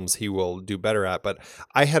later films he will do better at. But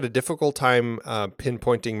I had a difficult time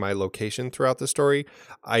pinpointing my location throughout the story.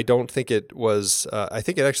 I don't think it was, I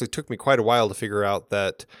think it actually took me quite a while to figure out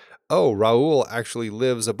that, Raul actually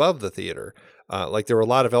lives above the theater. There were a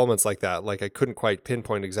lot of elements like that. Like, I couldn't quite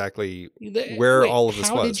pinpoint exactly where all of this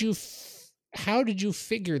was. How did you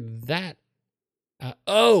figure that?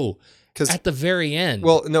 Because at the very end.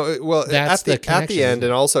 Well, no. Well, at the end,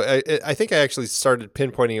 and also I think I actually started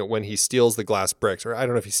pinpointing it when he steals the glass bricks, or I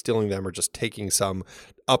don't know if he's stealing them or just taking some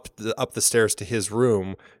up the stairs to his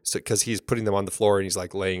room, because he's putting them on the floor and he's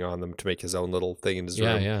laying on them to make his own little thing in his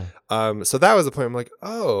room. Yeah. So that was the point. I'm like,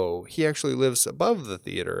 he actually lives above the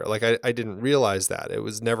theater. I didn't realize that. It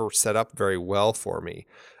was never set up very well for me.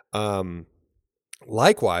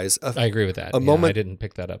 Likewise, I agree with that. Moment, I didn't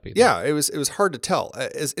pick that up either. Yeah, it was hard to tell.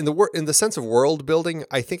 As in the sense of world building,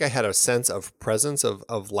 I think I had a sense of presence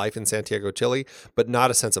of life in Santiago, Chile, but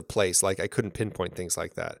not a sense of place. I couldn't pinpoint things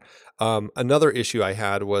like that. Another issue I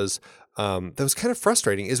had was that was kind of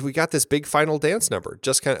frustrating, is we got this big final dance number.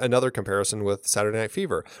 Just kind of another comparison with Saturday Night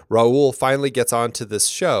Fever. Raul finally gets onto this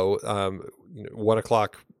show, 1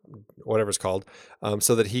 o'clock. Whatever it's called,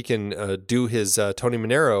 so that he can do his Tony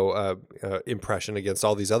Manero impression against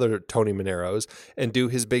all these other Tony Maneros and do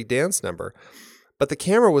his big dance number. But the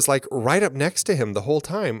camera was right up next to him the whole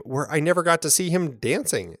time, where I never got to see him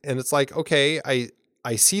dancing. And it's okay,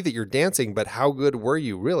 I see that you're dancing, but how good were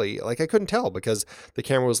you really? Like, I couldn't tell because the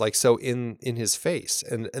camera was like so in his face.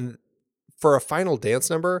 And for a final dance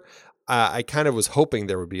number, I kind of was hoping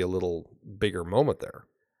there would be a little bigger moment there.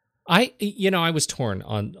 I was torn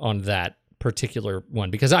on that particular one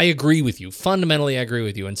because I agree with you. Fundamentally, I agree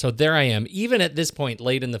with you. And so there I am, even at this point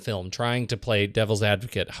late in the film, trying to play devil's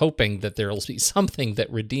advocate, hoping that there will be something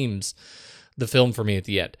that redeems the film for me at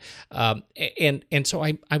the end. And so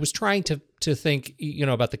I was trying to think,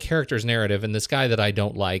 about the character's narrative and this guy that I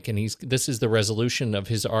don't like, and this is the resolution of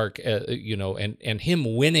his arc, and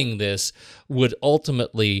him winning this would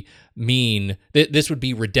ultimately mean this would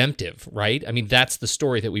be redemptive, right? I mean, that's the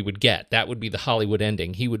story that we would get. That would be the Hollywood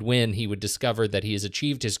ending. He would win. He would discover that he has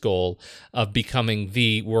achieved his goal of becoming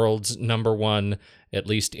the world's number one, at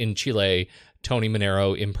least in Chile, Tony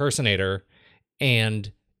Manero impersonator,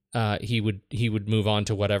 and he would move on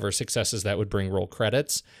to whatever successes that would bring roll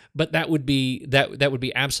credits, but that would be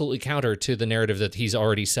absolutely counter to the narrative that he's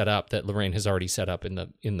already set up, that Lorraine has already set up in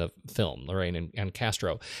the film, Lorraine and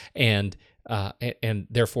Castro, and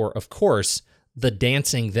therefore, of course, the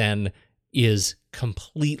dancing then is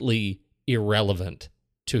completely irrelevant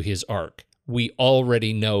to his arc. We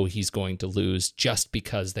already know he's going to lose just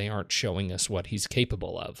because they aren't showing us what he's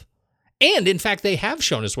capable of. And in fact, they have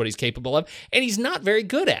shown us what he's capable of, and he's not very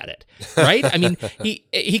good at it, right? I mean,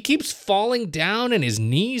 he keeps falling down, and his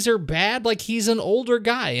knees are bad. Like, he's an older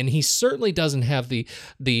guy, and he certainly doesn't have the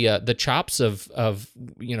chops of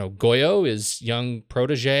Goyo, his young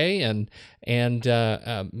protege,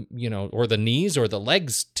 or the knees or the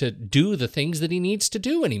legs to do the things that he needs to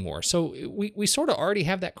do anymore. So we sort of already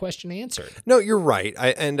have that question answered. No, you're right.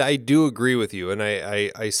 I do agree with you, and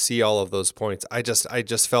I see all of those points. I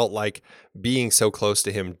just felt like being so close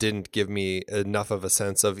to him didn't give me enough of a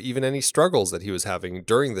sense of even any struggles that he was having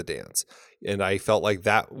during the dance. And I felt like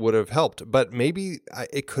that would have helped. But maybe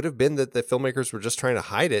it could have been that the filmmakers were just trying to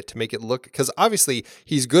hide it to make it look, because obviously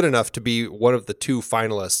he's good enough to be one of the two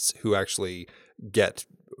finalists who actually get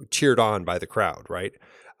cheered on by the crowd, right?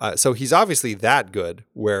 So he's obviously that good,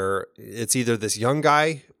 where it's either this young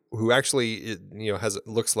guy who actually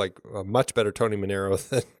looks like a much better Tony Manero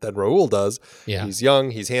than Raul does. Yeah. He's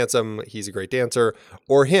young, he's handsome, he's a great dancer,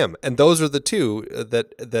 or him. And those are the two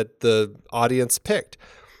that the audience picked.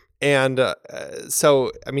 And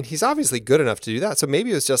so, I mean, he's obviously good enough to do that. So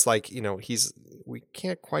maybe it was just like, we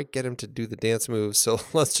can't quite get him to do the dance moves, so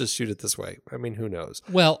let's just shoot it this way. I mean, who knows?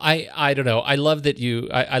 Well, I don't know. I love that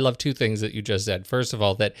I love two things that you just said. First of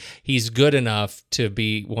all, that he's good enough to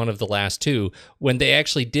be one of the last two, when they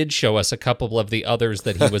actually did show us a couple of the others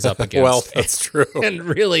that he was up against. Well, that's true. And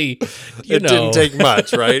really, it didn't take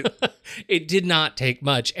much, right? It did not take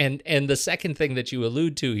much. And the second thing that you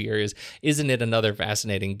allude to here is, isn't it another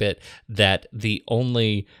fascinating bit that the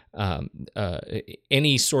only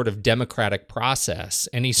any sort of democratic process,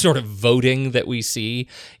 any sort of voting that we see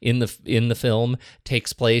in the film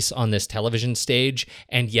takes place on this television stage,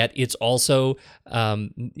 and yet it's also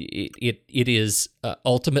it is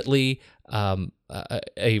ultimately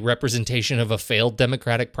a representation of a failed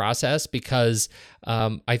democratic process, because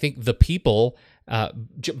I think the people,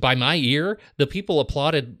 by my ear, the people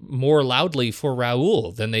applauded more loudly for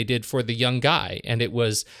Raul than they did for the young guy. And it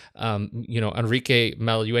was, Enrique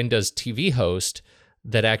Maluenda's TV host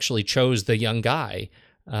that actually chose the young guy.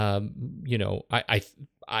 I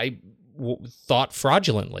thought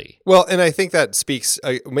fraudulently. Well, and I think that speaks,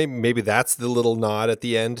 maybe that's the little nod at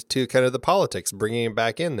the end to kind of the politics, bringing it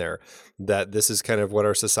back in there, that this is kind of what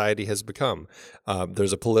our society has become.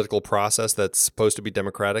 There's a political process that's supposed to be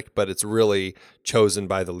democratic, but it's really chosen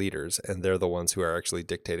by the leaders, and they're the ones who are actually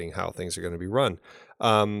dictating how things are going to be run.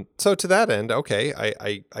 So to that end, okay,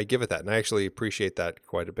 I give it that, and I actually appreciate that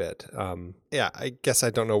quite a bit. I guess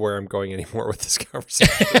I don't know where I'm going anymore with this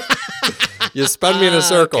conversation. You spun me in a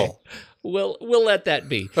circle. Okay. We'll let that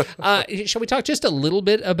be. Shall we talk just a little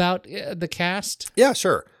bit about the cast? Yeah,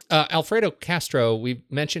 sure. Alfredo Castro, we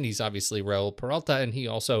mentioned he's obviously Raul Peralta, and he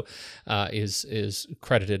also is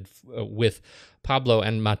credited with Pablo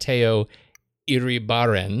and Mateo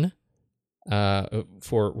Iribarren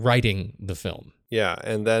for writing the film. Yeah,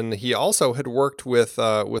 and then he also had worked with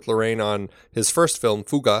Lorraine on his first film,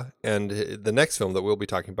 Fuga, and the next film that we'll be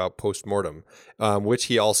talking about, Postmortem, which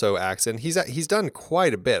he also acts in. He's done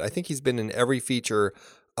quite a bit. I think he's been in every feature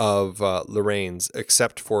of Lorraine's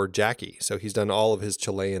except for Jackie. So he's done all of his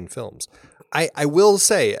Chilean films. I will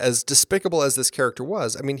say, as despicable as this character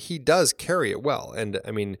was, I mean, he does carry it well. And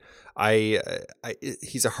I mean,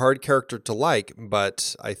 he's a hard character to like,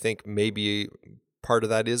 but I think maybe part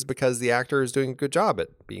of that is because the actor is doing a good job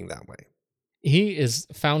at being that way. He is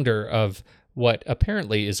founder of what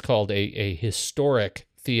apparently is called a historic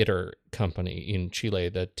theater company in Chile,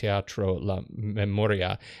 the Teatro La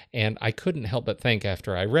Memoria. And I couldn't help but think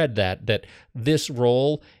after I read that this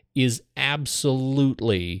role is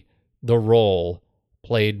absolutely the role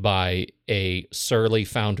played by a surly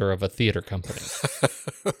founder of a theater company.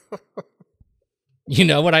 You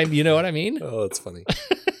know what I mean? Oh, that's funny.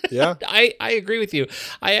 Yeah. I agree with you.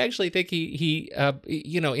 I actually think he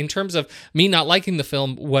in terms of me not liking the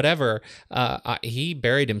film, whatever, he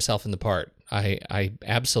buried himself in the part. I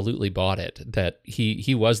absolutely bought it that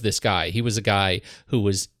he was this guy. He was a guy who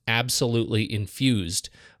was absolutely infused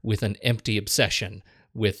with an empty obsession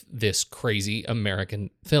with this crazy American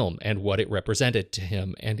film and what it represented to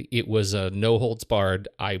him. And it was a no holds barred.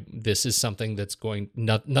 This is something that's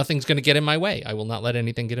nothing's going to get in my way. I will not let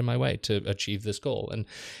anything get in my way to achieve this goal.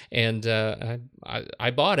 And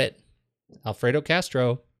I bought it. Alfredo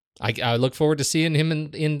Castro. I look forward to seeing him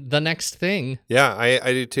in the next thing. Yeah,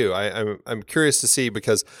 I do too. I'm curious to see,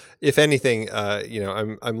 because if anything,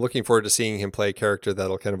 I'm looking forward to seeing him play a character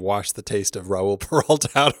that'll kind of wash the taste of Raul Peralta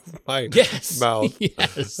out of my mouth.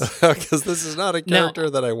 Yes, because this is not a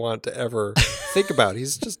character that I want to ever think about.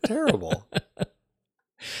 He's just terrible.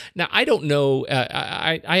 Now, I don't know.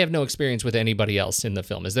 I have no experience with anybody else in the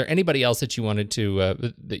film. Is there anybody else that you wanted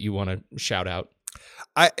to that you want to shout out?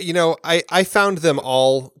 I found them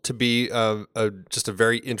all to be just a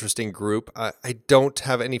very interesting group. I don't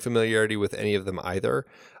have any familiarity with any of them either.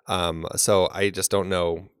 So I just don't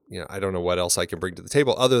know, I don't know what else I can bring to the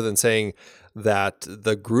table other than saying that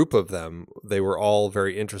the group of them, they were all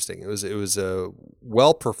very interesting. It was a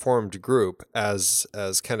well-performed group, as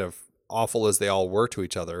kind of awful as they all were to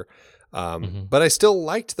each other. But I still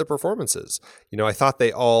liked the performances. I thought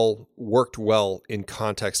they all worked well in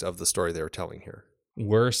context of the story they were telling here.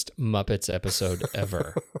 Worst Muppets episode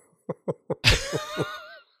ever.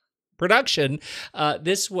 Production.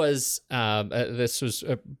 This was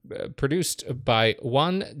produced by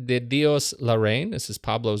Juan de Dios Larraín. This is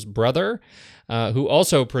Pablo's brother, who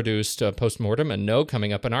also produced Postmortem and No,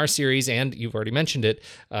 coming up in our series, and you've already mentioned it,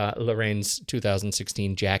 Larraín's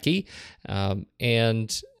 2016 Jackie.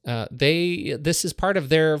 This is part of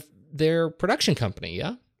their production company.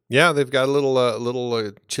 Yeah. Yeah, they've got a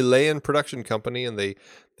little Chilean production company, and they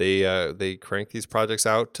crank these projects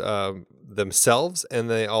out themselves, and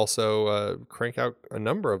they also crank out a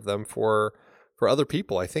number of them for other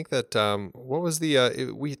people. I think that what was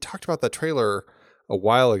we talked about that trailer a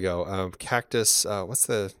while ago. Cactus. What's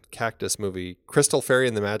the cactus movie? Crystal Fairy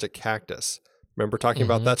and the Magic Cactus. Remember talking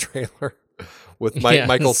about that trailer with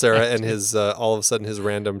Michael Cera and his all of a sudden his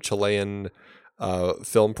random Chilean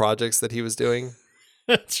film projects that he was doing.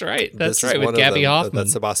 That's right. That's right. With Gabby Hoffman. That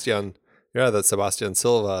Sebastian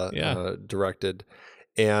Silva directed.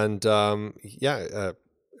 And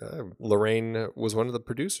Larraín was one of the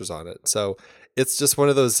producers on it. So it's just one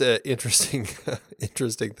of those interesting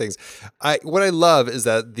things. What I love is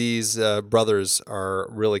that these brothers are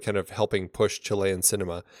really kind of helping push Chilean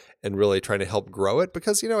cinema and really trying to help grow it,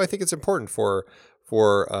 because, I think it's important for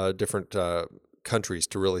different countries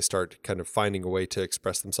to really start kind of finding a way to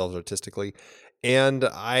express themselves artistically. And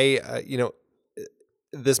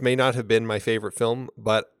this may not have been my favorite film,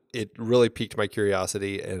 but it really piqued my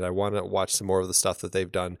curiosity, and I want to watch some more of the stuff that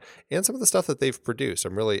they've done and some of the stuff that they've produced. I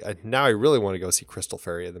really want to go see Crystal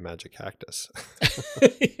Fairy and the Magic Cactus.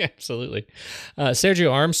 Absolutely.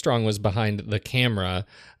 Sergio Armstrong was behind the camera.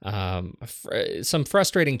 Some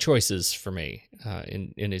frustrating choices for me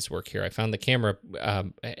in his work here. I found the camera,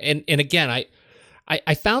 and again,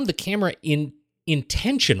 I found the camera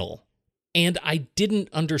intentional. And I didn't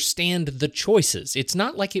understand the choices. It's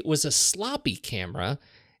not like it was a sloppy camera.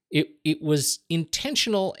 It was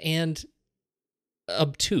intentional and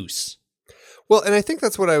obtuse. Well, and I think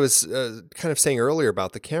that's what I was kind of saying earlier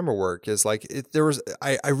about the camera work is like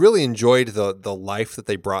I really enjoyed the life that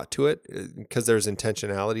they brought to it, because there's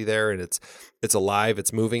intentionality there, and it's alive,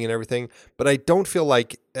 it's moving and everything. But I don't feel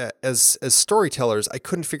like as storytellers, I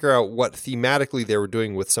couldn't figure out what thematically they were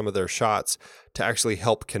doing with some of their shots to actually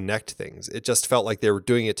help connect things. It just felt like they were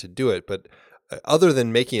doing it to do it. But other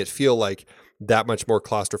than making it feel like that much more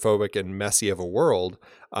claustrophobic and messy of a world,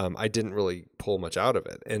 I didn't really pull much out of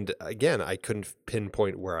it. And again, I couldn't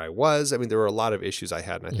pinpoint where I was. I mean, there were a lot of issues I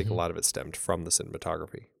had, and I think a lot of it stemmed from the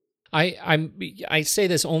cinematography. I say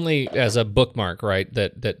this only as a bookmark, right?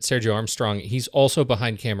 That Sergio Armstrong, he's also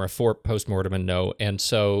behind camera for Postmortem and No, and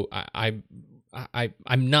so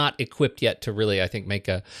I'm not equipped yet to really, I think, make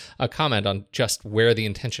a comment on just where the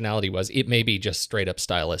intentionality was. It may be just straight up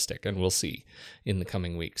stylistic, and we'll see in the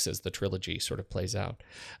coming weeks as the trilogy sort of plays out.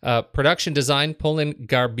 Production design, Polin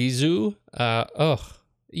Garbizu.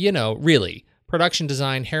 really production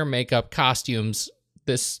design, hair, makeup, costumes.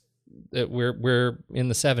 We're in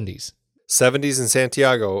the 70s. 70s in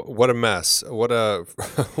Santiago. What a mess. What a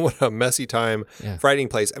what a messy time. Yeah. Writing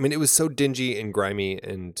place. I mean, it was so dingy and grimy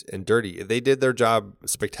and dirty. They did their job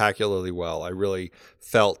spectacularly well. I really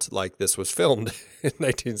felt like this was filmed in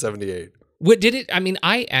 1978. What did it? I mean,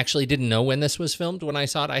 I actually didn't know when this was filmed when I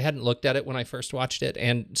saw it. I hadn't looked at it when I first watched it,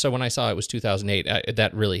 and so when I saw it was 2008,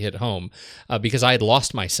 that really hit home because I had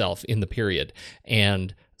lost myself in the period,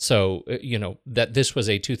 and so that this was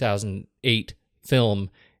a 2008 film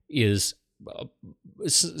is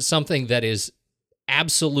something that is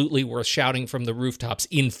absolutely worth shouting from the rooftops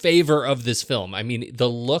in favor of this film. I mean, the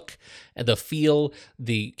look, the feel,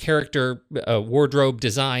 the character, wardrobe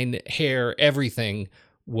design, hair, everything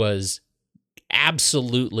was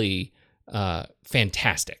absolutely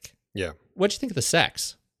fantastic. Yeah. What'd you think of the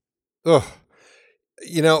sex? Oh,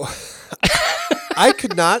 I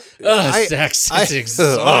could not. Sex. It's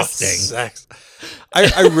exhausting. Sex.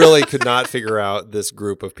 I really could not figure out this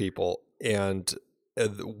group of people and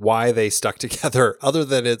why they stuck together, other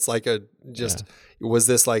than it's like was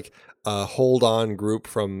this like a hold on group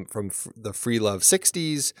from the Free Love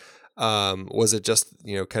 60s? Was it just,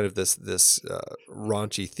 kind of this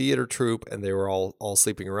raunchy theater troupe and they were all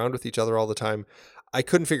sleeping around with each other all the time? I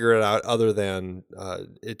couldn't figure it out other than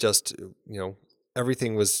it just,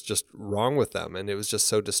 everything was just wrong with them, and it was just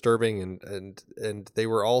so disturbing, and they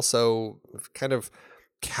were also kind of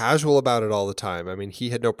casual about it all the time. I mean,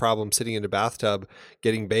 he had no problem sitting in a bathtub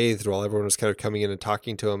getting bathed while everyone was kind of coming in and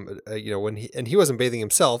talking to him. When he wasn't bathing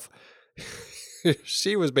himself,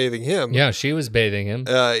 she was bathing him. Yeah, she was bathing him.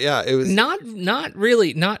 It was not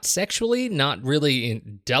really, not sexually, not really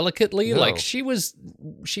delicately. No. Like she was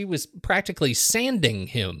practically sanding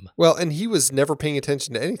him. Well, and he was never paying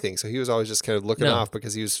attention to anything, so he was always just kind of looking No. off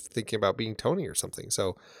because he was thinking about being Tony or something.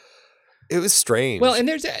 So it was strange. Well, and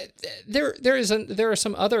there are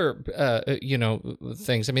some other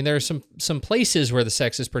things. I mean, there are some places where the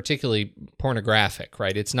sex is particularly pornographic,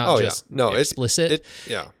 right? It's not explicit.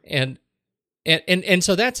 And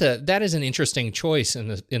so that is an interesting choice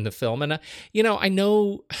in the film. And I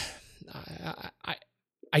know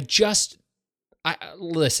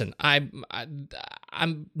listen.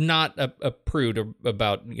 I'm not a prude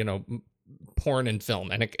about porn in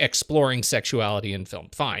film and exploring sexuality in film.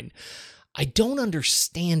 Fine. I don't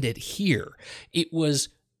understand it here.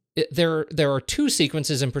 There are two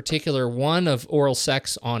sequences in particular, one of oral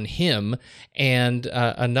sex on him and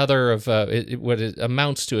another of what it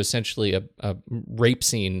amounts to essentially a rape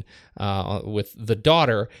scene with the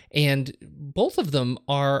daughter. And both of them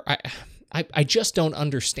are, I just don't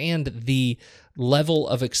understand the level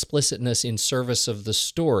of explicitness in service of the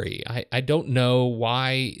story. I don't know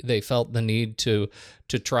why they felt the need to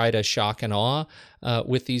try to shock and awe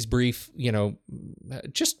with these brief,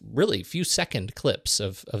 just really few second clips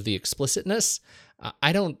of the explicitness.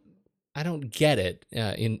 I don't get it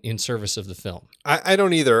in service of the film. I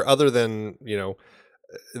don't either, other than,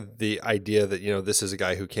 the idea that, this is a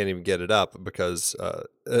guy who can't even get it up because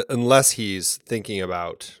unless he's thinking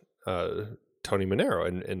about Tony Manero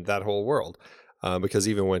and that whole world. Because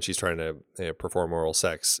even when she's trying to perform oral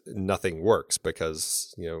sex, nothing works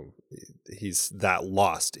because he's that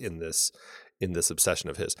lost in this obsession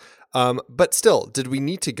of his. But still, did we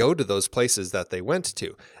need to go to those places that they went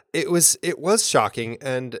to? It was shocking,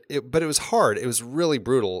 but it was hard. It was really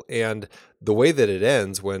brutal, and the way that it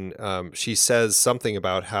ends when she says something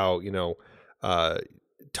about how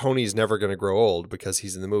Tony's never going to grow old because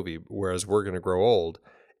he's in the movie, whereas we're going to grow old.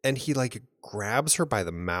 And he like grabs her by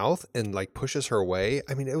the mouth and like pushes her away.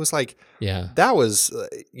 I mean, it was like, that was,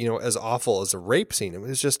 as awful as a rape scene. It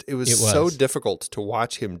was so difficult to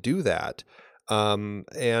watch him do that. And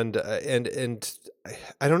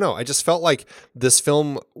I don't know. I just felt like this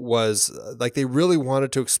film was like, they really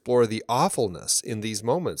wanted to explore the awfulness in these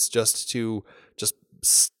moments just to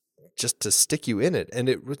stick you in it. And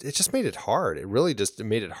it just made it hard. It really just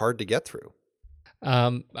made it hard to get through.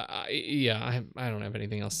 I don't have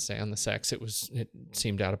anything else to say on the sex. It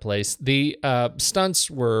seemed out of place. The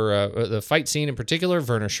stunts were the fight scene in particular.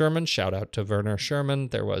 Werner Sherman, shout out to Werner Sherman.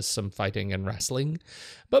 There was some fighting and wrestling,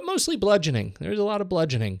 but mostly bludgeoning. There's a lot of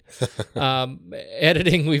bludgeoning.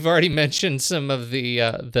 Editing, we've already mentioned some of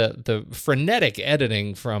the frenetic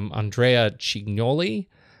editing from Andrea Cignoli,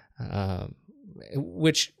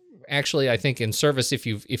 which. Actually, I think in service, if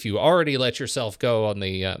you already let yourself go on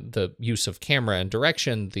the use of camera and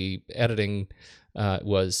direction, the editing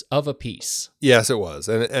was of a piece. Yes, it was,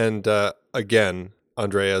 and again,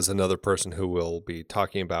 Andrea is another person who we'll be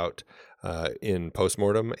talking about in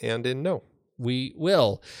Postmortem and in No. we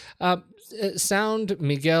will. Sound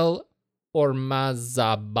Miguel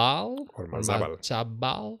Ormazabal.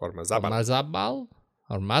 Ormazabal. Ormazabal. Ormazabal.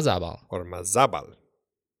 Ormazabal. Ormazabal.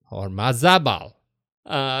 Ormazabal.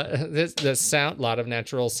 The sound, lot of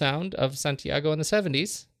natural sound of Santiago in the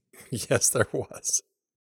 70s. Yes, there was.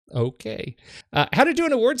 Okay. How to do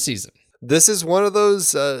an award season? This is one of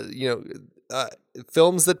those,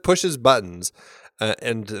 films that pushes buttons,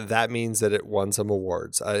 and that means that it won some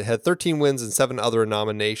awards. It had 13 wins and 7 other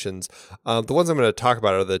nominations. The ones I'm going to talk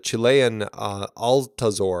about are the Chilean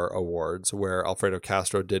Altazor Awards, where Alfredo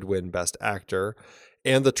Castro did win Best Actor,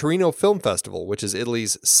 and the Torino Film Festival, which is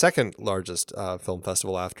Italy's second largest film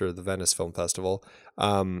festival after the Venice Film Festival.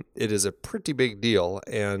 It is a pretty big deal.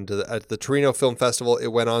 And at the Torino Film Festival, it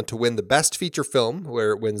went on to win the Best Feature Film,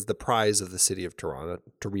 where it wins the prize of the city of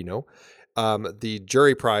Torino. The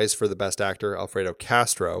jury prize for the Best Actor, Alfredo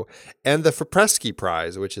Castro, and the Fipresci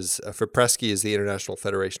Prize, which is Fipresci is the International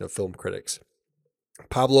Federation of Film Critics.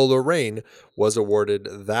 Pablo Larraín was awarded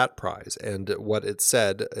that prize, and what it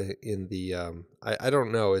said in the, I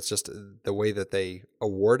don't know, it's just the way that they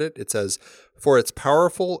award it. It says, for its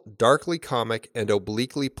powerful, darkly comic, and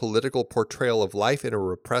obliquely political portrayal of life in a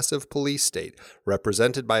repressive police state,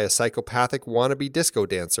 represented by a psychopathic wannabe disco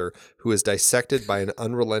dancer who is dissected by an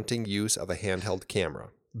unrelenting use of a handheld camera.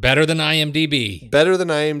 Better than IMDb. Better than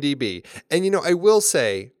IMDb. And, I will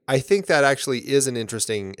say, I think that actually is an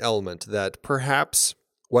interesting element, that perhaps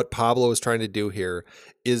what Pablo is trying to do here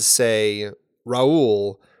is say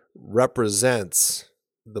Raul represents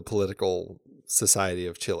the political society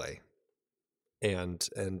of Chile. And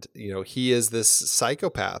he is this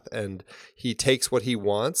psychopath, and he takes what he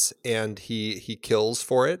wants and he kills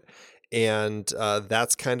for it. And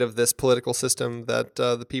that's kind of this political system that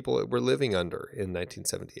the people were living under in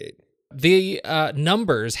 1978. The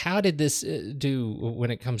numbers, how did this do when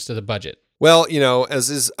it comes to the budget? Well, as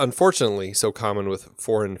is unfortunately so common with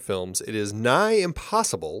foreign films, it is nigh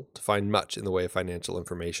impossible to find much in the way of financial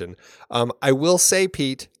information. I will say,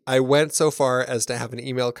 Pete, I went so far as to have an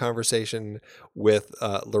email conversation with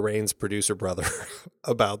Lorraine's producer brother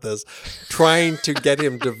about this, trying to get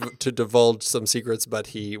him to divulge some secrets, but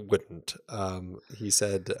he wouldn't. He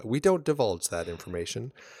said, we don't divulge that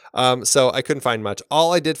information. So I couldn't find much.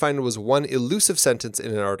 All I did find was one elusive sentence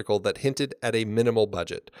in an article that hinted at a minimal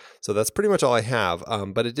budget. So that's pretty much all I have.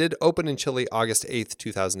 But it did open in Chile August 8th,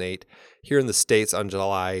 2008. Here in the States on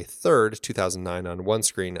July 3rd, 2009 on one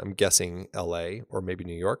screen. I'm guessing LA or maybe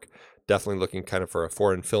New York. Definitely looking kind of for a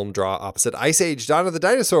foreign film draw opposite Ice Age, Dawn of the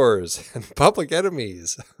Dinosaurs, and Public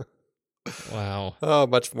Enemies. Wow. Oh,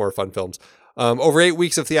 much more fun films. Over 8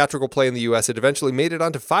 weeks of theatrical play in the U.S., it eventually made it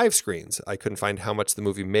onto 5 screens. I couldn't find how much the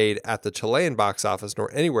movie made at the Chilean box office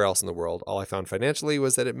nor anywhere else in the world. All I found financially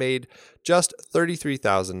was that it made just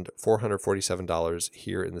 $33,447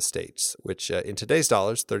 here in the States, which in today's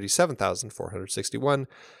dollars, $37,461.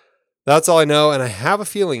 That's all I know, and I have a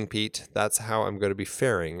feeling, Pete, that's how I'm going to be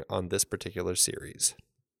faring on this particular series.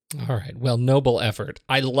 All right. Well, noble effort.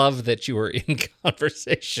 I love that you were in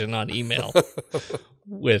conversation on email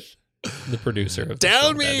with the producer of the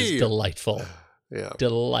film. Me! That is delightful. Yeah.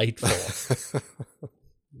 Delightful.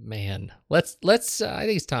 Man. Let's I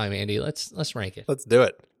think it's time, Andy. Let's rank it. Let's do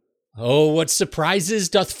it. Oh, what surprises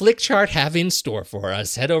doth Flickchart have in store for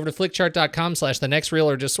us? Head over to flickchart.com/thenextreel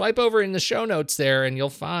or just swipe over in the show notes there and you'll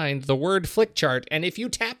find the word Flickchart. And if you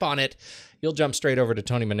tap on it, you'll jump straight over to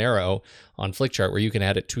Tony Manero on Flickchart where you can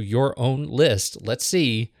add it to your own list. Let's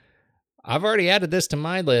see. I've already added this to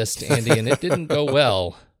my list, Andy, and it didn't go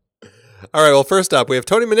well. All right, well, first up, we have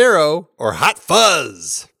Tony Manero or Hot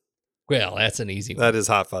Fuzz. Well, that's an easy one. That is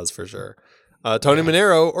Hot Fuzz for sure. Tony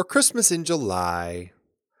Manero or Christmas in July.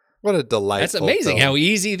 What a delightful That's amazing film. how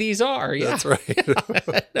easy these are. Yeah. That's right.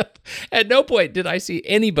 At no point did I see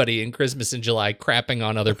anybody in Christmas in July crapping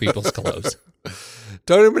on other people's clothes.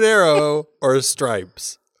 Tony Manero or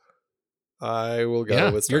Stripes. I will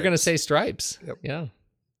go with Stripes. You're going to say Stripes. Yep. Yeah.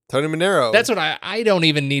 Tony Manero. That's what I don't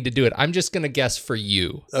even need to do it. I'm just going to guess for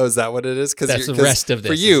you. Oh, is that what it is? That's the rest of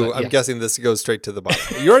this. For you, I'm guessing this goes straight to the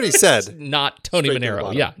bottom. You already said. Not Tony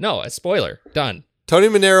Manero. Yeah. No, a spoiler. Done. Tony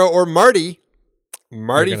Manero or Marty.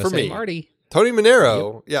 Marty for me. Marty. Tony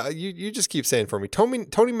Manero. Yep. Yeah, you just keep saying for me. Tony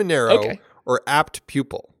Manero or Apt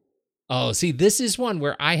Pupil. Oh, see, this is one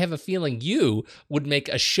where I have a feeling you would make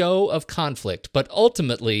a show of conflict, but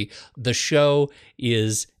ultimately the show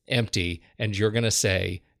is empty, and you're going to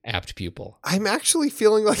say Apt Pupil. I'm actually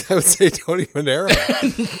feeling like I would say Tony Manero,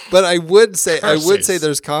 but I would say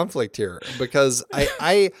there's conflict here because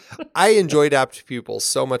I enjoyed Apt Pupil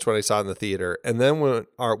so much when I saw it in the theater, and then when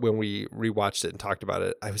we rewatched it and talked about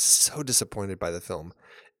it, I was so disappointed by the film.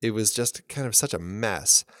 it was just kind of such a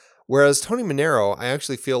mess. Whereas Tony Manero, I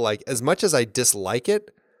actually feel like as much as I dislike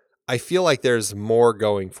it, I feel like there's more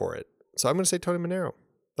going for it. So I'm going to say Tony Manero.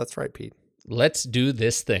 That's right, Pete. Let's do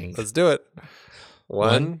this thing. Let's do it.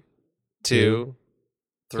 1, 2,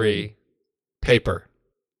 3. Paper.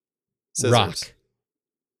 Scissors. Rock.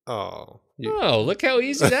 Oh. Oh, look how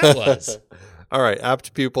easy that was. All right,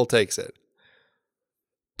 apt pupil takes it.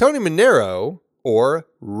 Tony Manero or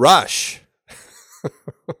Rush?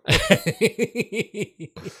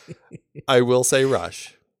 I will say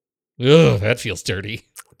Rush. Ugh, that feels dirty.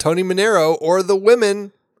 Tony Manero or The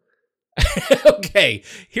Women? Okay,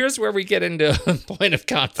 here's where we get into a point of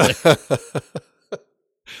conflict.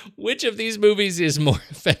 Which of these movies is more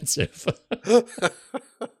offensive?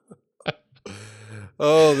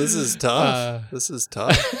 Oh, this is tough. This is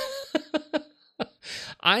tough.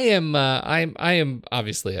 I am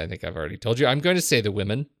obviously, I think I've already told you, I'm going to say The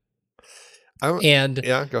Women.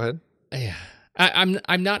 Yeah, go ahead. Yeah, I'm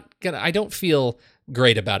not gonna. I don't feel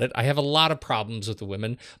great about it. I have a lot of problems with The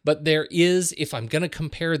Women, but there is, if I'm gonna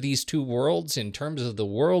compare these two worlds in terms of the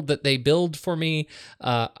world that they build for me,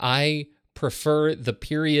 I prefer the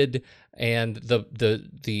period and the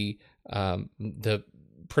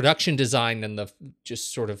production design and the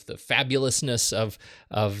just sort of the fabulousness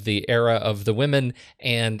of the era of The Women,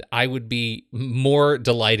 and I would be more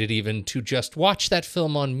delighted even to just watch that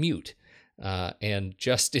film on mute. And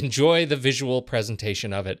just enjoy the visual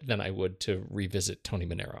presentation of it than I would to revisit Tony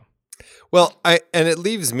Manero. Well, and it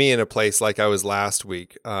leaves me in a place like I was last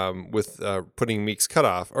week with putting Meek's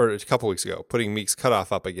Cutoff, or a couple weeks ago, putting Meek's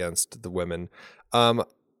Cutoff up against The Women. Tony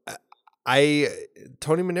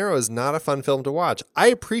Manero is not a fun film to watch. I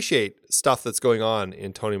appreciate stuff that's going on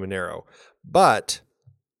in Tony Manero, but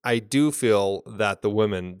I do feel that The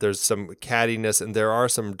Women, there's some cattiness and there are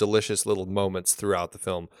some delicious little moments throughout the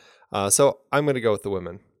film. So I'm going to go with The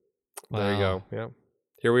Women. Wow. There you go. Yeah.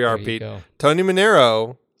 Here we are, There you Pete. go. Tony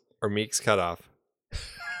Manero or Meek's Cutoff?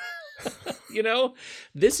 You know,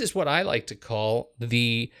 this is what I like to call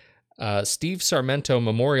the Steve Sarmento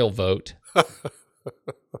memorial vote.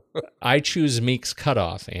 I choose Meek's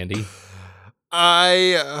Cutoff, Andy.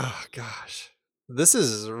 Gosh, this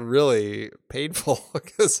is really painful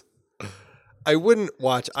because I wouldn't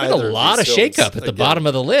watch either. There's a lot of shakeup at the bottom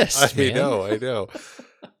of the list. I know.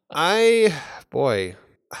 I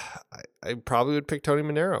probably would pick Tony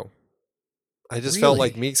Manero. I just felt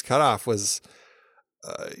like Meek's Cutoff was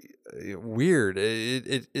weird.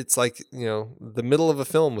 It's like, the middle of a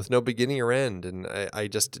film with no beginning or end, and I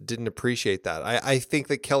just didn't appreciate that. I think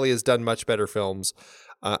that Kelly has done much better films.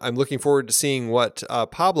 I'm looking forward to seeing what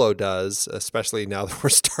Pablo does, especially now that we're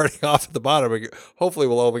starting off at the bottom. Hopefully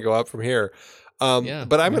we'll only go up from here.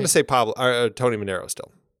 But I'm going to say Tony Manero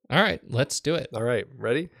still. All right, let's do it. All right,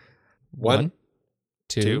 ready? 1,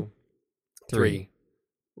 2, 3.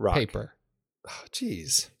 Rock. Paper. Oh,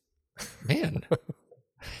 jeez. Man.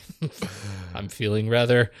 I'm feeling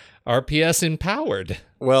rather RPS empowered.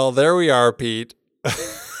 Well, there we are, Pete.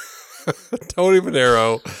 Tony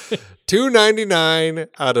Manero, $2.99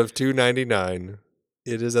 out of $2.99.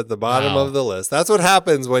 It is at the bottom of the list. That's what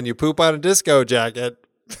happens when you poop on a disco jacket.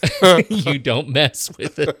 You don't mess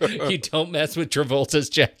with it. You don't mess with Travolta's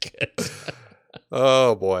jacket.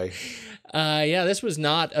 Oh, boy. Yeah, this was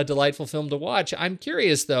not a delightful film to watch. I'm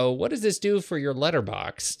curious, though, what does this do for your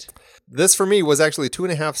Letterboxd? This, for me, was actually a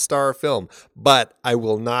 2.5-star film, but I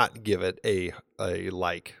will not give it a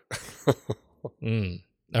like.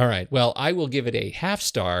 All right. Well, I will give it a half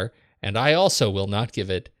star, and I also will not give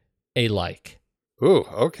it a like. Ooh,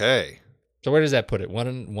 okay. So where does that put it?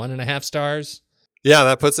 1.5 stars? Yeah,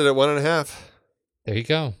 that puts it at 1.5. There you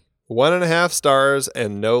go. 1.5 stars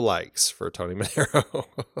and no likes for Tony Manero.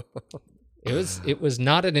 It was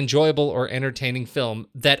not an enjoyable or entertaining film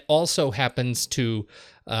that also happens to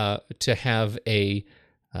have a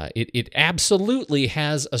it absolutely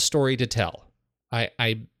has a story to tell.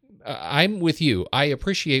 I'm with you. I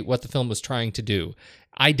appreciate what the film was trying to do.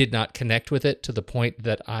 I did not connect with it to the point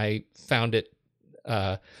that I found it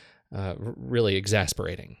really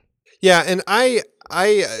exasperating. Yeah, and I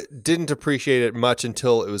didn't appreciate it much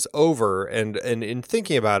until it was over, and in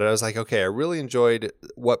thinking about it, I was like, okay, I really enjoyed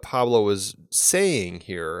what Pablo was saying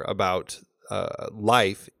here about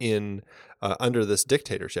life in under this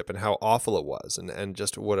dictatorship and how awful it was, and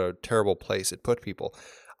just what a terrible place it put people.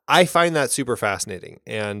 I find that super fascinating,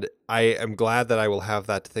 and I am glad that I will have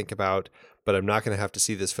that to think about, but I'm not going to have to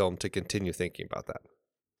see this film to continue thinking about that.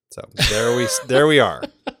 So there we are.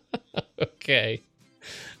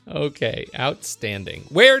 Okay, outstanding.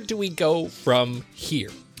 Where do we go from here?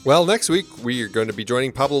 Well, next week, we are going to be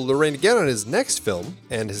joining Pablo Larraín again on his next film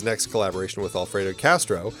and his next collaboration with Alfredo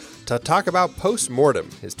Castro to talk about Post-Mortem,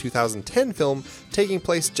 his 2010 film taking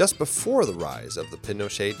place just before the rise of the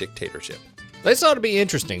Pinochet dictatorship. This ought to be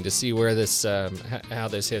interesting to see where this, how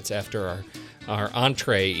this hits after our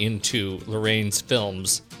entree into Lorraine's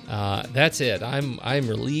films. That's it. I'm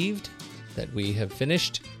relieved that we have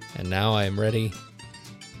finished, and now I am ready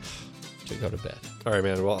to go to bed. All right,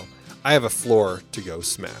 man. Well, I have a floor to go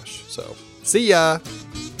smash. So, see ya.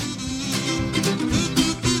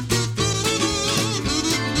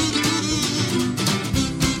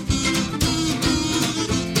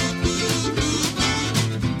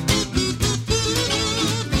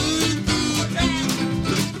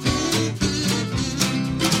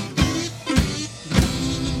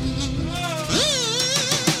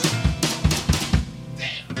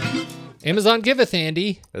 Amazon giveth,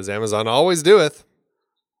 Andy. As Amazon always doeth.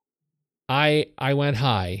 I went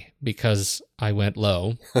high because I went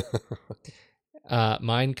low.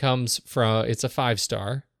 Mine comes from, it's a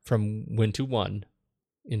 5-star from Wintu One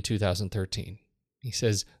in 2013. He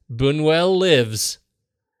says, Buñuel lives.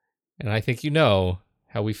 And I think you know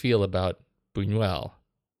how we feel about Buñuel.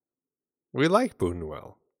 We like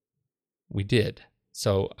Buñuel. We did.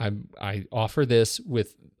 So I offer this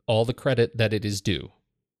with all the credit that it is due.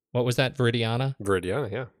 What was that, Veridiana?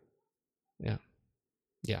 Veridiana, yeah. Yeah.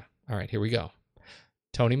 Yeah. All right, here we go.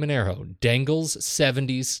 Tony Manero dangles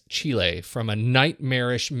 70s Chile from a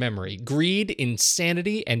nightmarish memory. Greed,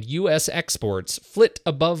 insanity, and U.S. exports flit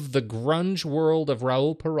above the grunge world of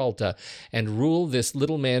Raul Peralta and rule this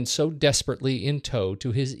little man so desperately in tow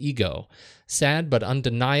to his ego. Sad but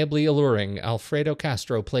undeniably alluring, Alfredo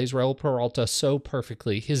Castro plays Raul Peralta so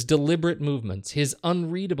perfectly. His deliberate movements, his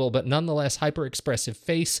unreadable but nonetheless hyper-expressive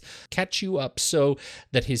face catch you up so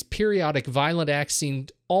that his periodic violent acts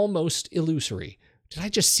seemed almost illusory. Did I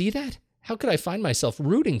just see that? How could I find myself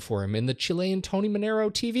rooting for him in the Chilean Tony Manero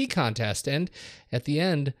TV contest? And at the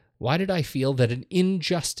end, why did I feel that an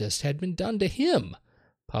injustice had been done to him?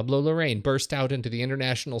 Pablo Larraín burst out into the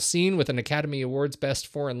international scene with an Academy Awards Best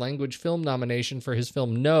Foreign Language Film nomination for his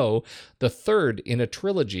film No, the third in a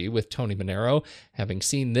trilogy with Tony Manero. Having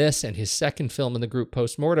seen this and his second film in the group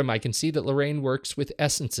Post-Mortem, I can see that Larraín works with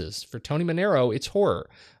essences. For Tony Manero, it's horror,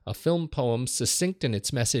 a film poem succinct in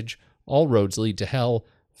its message. All roads lead to hell,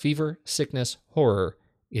 fever, sickness, horror.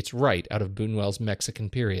 It's right out of Buñuel's Mexican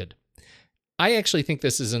period. I actually think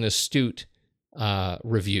this is an astute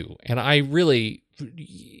review. And I really,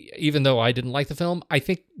 even though I didn't like the film, I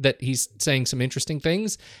think that he's saying some interesting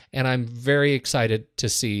things. And I'm very excited to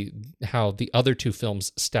see how the other two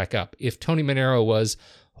films stack up. If Tony Manero was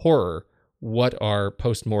horror, what are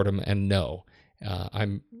Post-Mortem and No?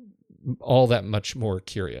 I'm all that much more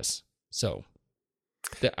curious. So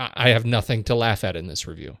I have nothing to laugh at in this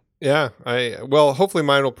review. Yeah, well, hopefully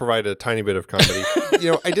mine will provide a tiny bit of comedy.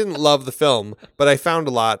 I didn't love the film, but I found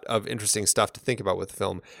a lot of interesting stuff to think about with the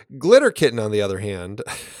film. Glitter Kitten, on the other hand,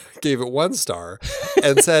 gave it 1 star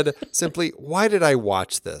and said simply, "Why did I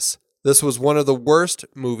watch this? This was one of the worst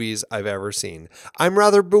movies I've ever seen. I'm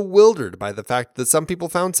rather bewildered by the fact that some people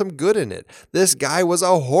found some good in it. This guy was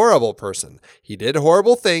a horrible person. He did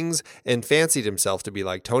horrible things and fancied himself to be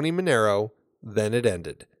like Tony Manero. Then it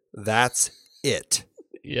ended. That's it."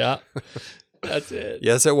 Yeah, that's it.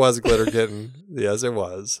 Yes, it was, Glitter Kitten. Yes, it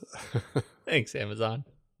was. Thanks, Amazon.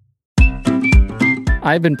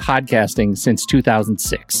 I've been podcasting since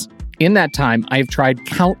 2006. In that time, I've tried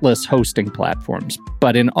countless hosting platforms.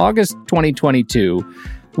 But in August 2022,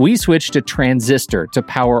 we switched to Transistor to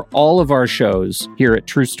power all of our shows here at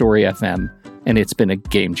True Story FM. And it's been a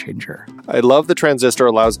game changer. I love the Transistor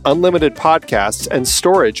allows unlimited podcasts and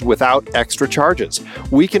storage without extra charges.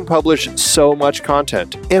 We can publish so much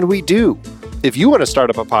content, and we do. If you want to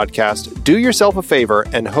start up a podcast, do yourself a favor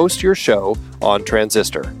and host your show on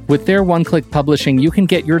Transistor. With their one-click publishing, you can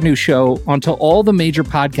get your new show onto all the major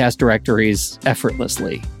podcast directories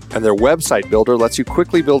effortlessly. And their website builder lets you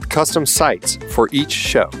quickly build custom sites for each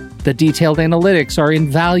show. The detailed analytics are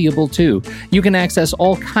invaluable too. You can access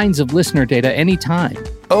all kinds of listener data anytime.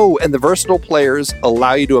 Oh, and the versatile players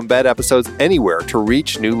allow you to embed episodes anywhere to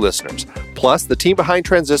reach new listeners. Plus, the team behind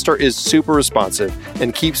Transistor is super responsive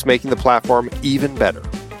and keeps making the platform even better.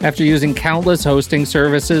 After using countless hosting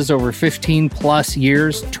services over 15 plus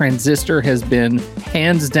years, Transistor has been,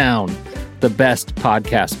 hands down, the best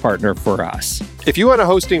podcast partner for us. If you want a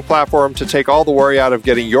hosting platform to take all the worry out of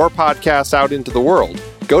getting your podcast out into the world,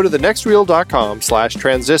 go to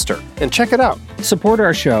thenextreel.com/transistor and check it out. Support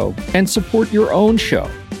our show and support your own show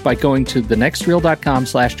by going to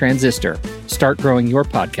thenextreel.com/transistor. Start growing your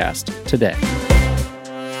podcast today.